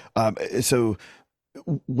 So,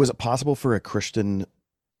 was it possible for a Christian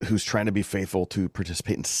who's trying to be faithful to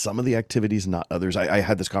participate in some of the activities, not others? I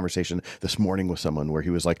had this conversation this morning with someone where he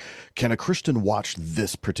was like, "Can a Christian watch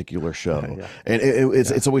this particular show?" And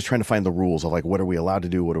it's always trying to find the rules of like, what are we allowed to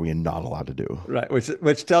do? What are we not allowed to do? Right.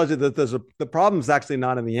 Which tells you that the problem's actually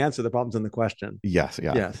not in the answer. The problem's in the question. Yes.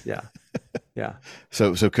 Yeah. Yeah.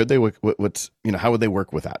 So could they, how would they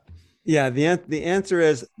work with that? Yeah. The answer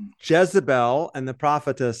is Jezebel and the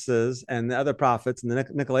prophetesses and the other prophets and the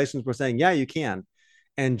Nicolaitans were saying, yeah, you can.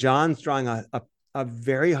 And John's drawing a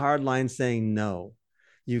very hard line saying, no,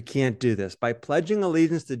 you can't do this. By pledging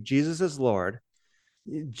allegiance to Jesus as Lord,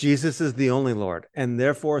 Jesus is the only Lord, and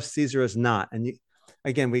therefore Caesar is not. And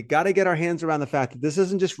again, we got to get our hands around the fact that this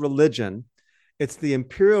isn't just religion. It's the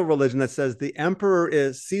imperial religion that says the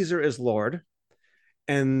emperor Caesar is Lord.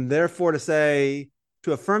 And therefore to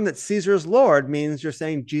affirm that Caesar is Lord means you're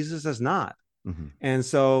saying Jesus is not. And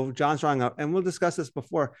so John's drawing up, and we'll discuss this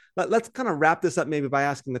before. Let's kind of wrap this up maybe by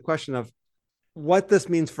asking the question of what this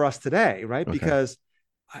means for us today, right? Okay. Because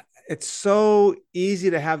it's so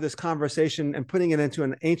easy to have this conversation and putting it into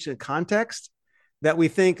an ancient context that we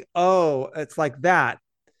think, oh, it's like that.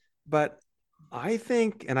 But I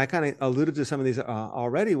think, and I kind of alluded to some of these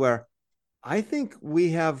already, where I think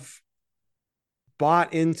we have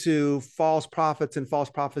bought into false prophets and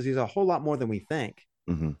false prophecies a whole lot more than we think.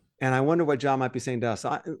 And I wonder what John might be saying to us.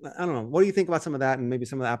 I don't know. What do you think about some of that and maybe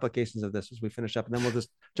some of the applications of this as we finish up? And then we'll just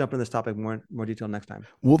jump into this topic more detail next time.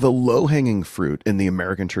 Well, the low-hanging fruit in the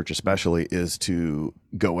American church especially is to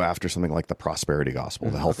go after something like the prosperity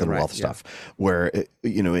gospel, the health and wealth stuff, where,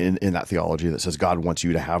 in that theology that says God wants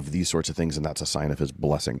you to have these sorts of things and that's a sign of his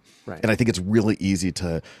blessing. Right. And I think it's really easy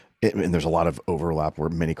and there's a lot of overlap where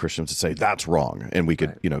many Christians would say that's wrong. And we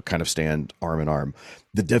could, kind of stand arm in arm.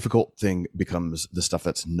 The difficult thing becomes the stuff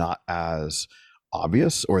that's not as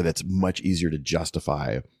obvious or that's much easier to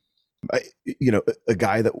justify. A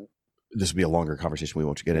guy that, this would be a longer conversation we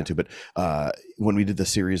won't get into, but when we did the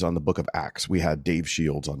series on the book of Acts, we had Dave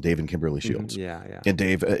Shields on, Dave and Kimberly Shields. And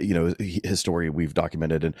Dave, his story we've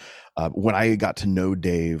documented. And when I got to know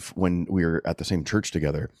Dave when we were at the same church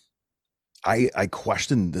together, I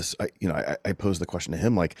questioned this. I posed the question to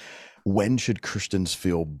him, like, when should Christians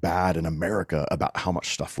feel bad in America about how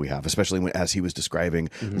much stuff we have, especially as he was describing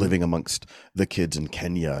living amongst the kids in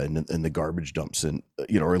Kenya and the garbage dumps and,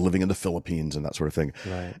 or living in the Philippines and that sort of thing.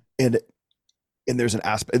 Right. And there's an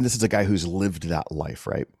aspect, and this is a guy who's lived that life,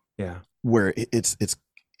 right? Yeah. Where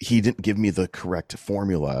he didn't give me the correct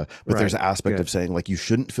formula, but there's an aspect of saying, like, you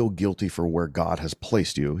shouldn't feel guilty for where God has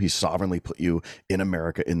placed you. He's sovereignly put you in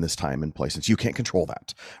America in this time and place. And so you can't control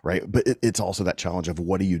that, right? But it's also that challenge of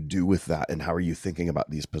what do you do with that, and how are you thinking about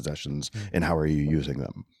these possessions, and how are you using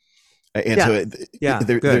them? And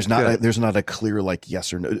there's not a clear like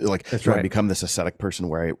yes or no. Like, do I become this ascetic person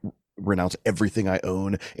where I renounce everything I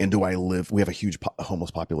own, and do I live? We have a huge homeless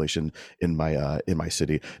population in my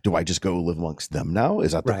city. Do I just go live amongst them now?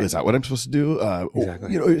 Is that what I'm supposed to do?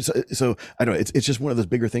 Exactly. So I don't know. It's just one of those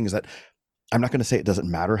bigger things that I'm not going to say it doesn't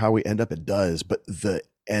matter how we end up. It does, but the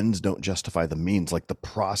ends don't justify the means. Like, the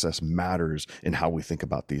process matters in how we think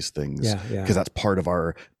about these things, because that's part of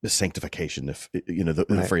our sanctification. If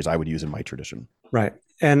the phrase I would use in my tradition. Right.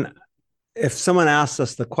 And if someone asks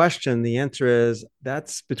us the question, the answer is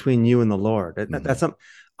that's between you and the Lord. That's something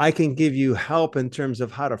I can give you help in terms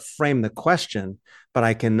of how to frame the question, but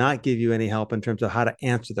I cannot give you any help in terms of how to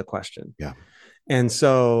answer the question. Yeah. And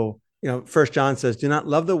so, 1 John says, do not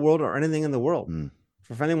love the world or anything in the world.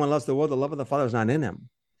 For if anyone loves the world, the love of the Father is not in him.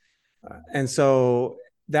 And so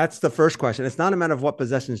that's the first question. It's not a matter of what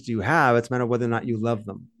possessions do you have. It's a matter of whether or not you love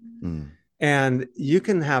them. And you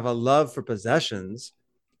can have a love for possessions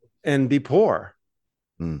and be poor,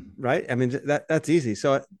 right? I mean, that's easy.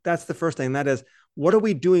 So that's the first thing. That is, what are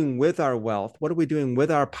we doing with our wealth? What are we doing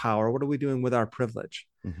with our power? What are we doing with our privilege?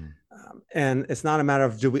 And it's not a matter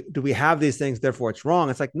of do we have these things, therefore it's wrong.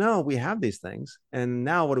 It's like, no, we have these things. And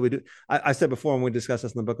now what do we do? I said before when we discussed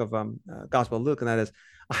this in the book of Gospel of Luke, and that is,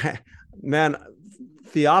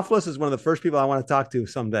 Theophilus is one of the first people I want to talk to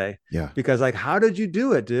someday. Yeah. Because like, how did you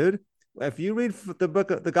do it, dude? If you read the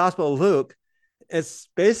book of the Gospel of Luke, it's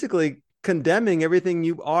basically condemning everything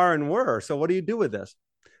you are and were. So what do you do with this?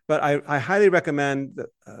 But I highly recommend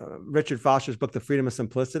Richard Foster's book, The Freedom of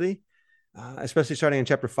Simplicity, especially starting in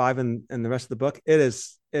chapter 5 and the rest of the book. It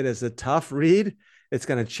is a tough read. It's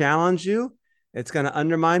going to challenge you. It's going to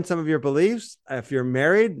undermine some of your beliefs. If you're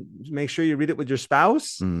married, make sure you read it with your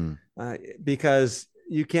spouse, because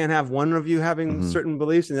you can't have one of you having certain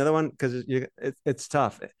beliefs and the other one, because it's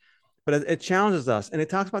tough. But it challenges us, and it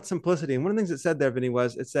talks about simplicity. And one of the things it said there, Vinny,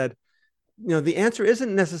 was it said, the answer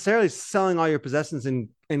isn't necessarily selling all your possessions and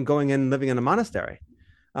going in and living in a monastery,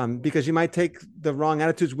 because you might take the wrong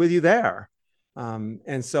attitudes with you there.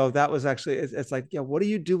 And so that was actually, it's like, what are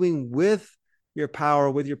you doing with your power,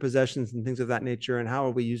 with your possessions and things of that nature? And how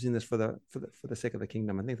are we using this for the sake of the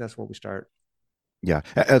kingdom? I think that's where we start. Yeah.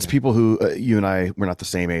 As people who, you and I, we're not the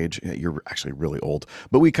same age. You're actually really old,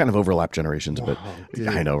 but we kind of overlap generations a bit. Dude.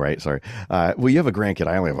 I know, right? Sorry. Well, you have a grandkid.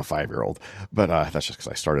 I only have a 5-year-old, but that's just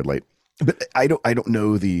because I started late. But I don't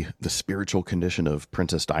know the spiritual condition of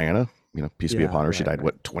Princess Diana. Peace be upon her. She died,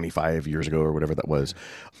 25 years ago or whatever that was.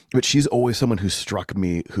 But she's always someone who struck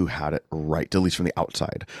me who had it right, at least from the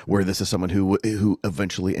outside, where this is someone who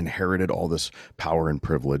eventually inherited all this power and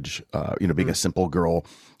privilege, being a simple girl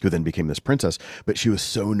who then became this princess. But she was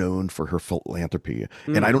so known for her philanthropy.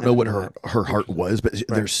 And I don't know what her heart was, but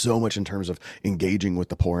there's so much in terms of engaging with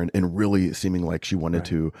the poor and really seeming like she wanted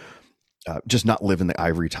to just not live in the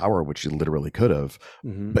ivory tower, which she literally could have.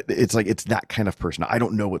 But it's like, it's that kind of person. I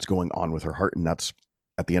don't know what's going on with her heart. And that's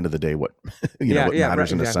at the end of the day, what, what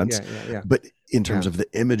matters in a sense. But in terms of the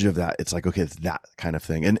image of that, it's like, okay, it's that kind of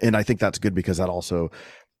thing. And I think that's good, because that also,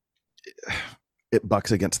 it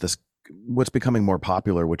bucks against this, what's becoming more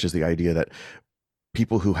popular, which is the idea that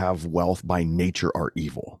people who have wealth by nature are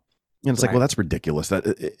evil. And it's like, well, that's ridiculous.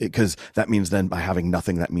 That because that means then by having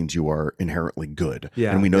nothing, that means you are inherently good.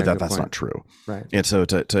 Yeah, and we know that that's not true. Right. And so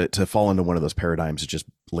to fall into one of those paradigms is just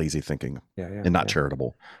lazy thinking and not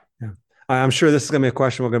charitable. Yeah. I'm sure this is going to be a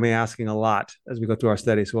question we're going to be asking a lot as we go through our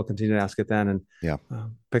study. So we'll continue to ask it then and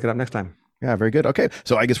pick it up next time. Yeah, very good. Okay,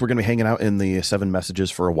 so I guess we're going to be hanging out in the 7 messages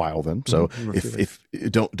for a while then. So if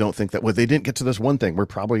don't think that they didn't get to this one thing, we're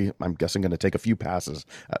probably, I'm guessing, going to take a few passes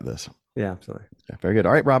at this. Yeah, absolutely. Yeah, very good.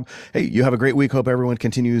 All right, Rob. Hey, you have a great week. Hope everyone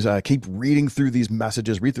continues. Keep reading through these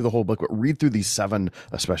messages. Read through the whole book, but read through these 7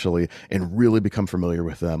 especially, and really become familiar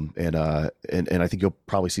with them. And I think you'll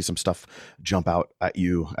probably see some stuff jump out at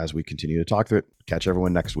you as we continue to talk through it. Catch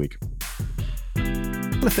everyone next week.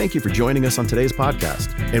 I want to thank you for joining us on today's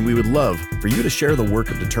podcast, and we would love for you to share the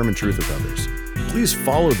work of Determined Truth with others. Please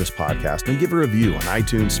follow this podcast and give a review on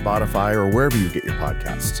iTunes, Spotify, or wherever you get your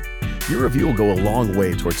podcasts. Your review will go a long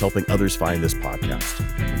way towards helping others find this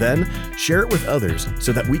podcast. Then share it with others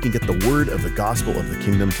so that we can get the word of the gospel of the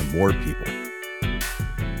kingdom to more people.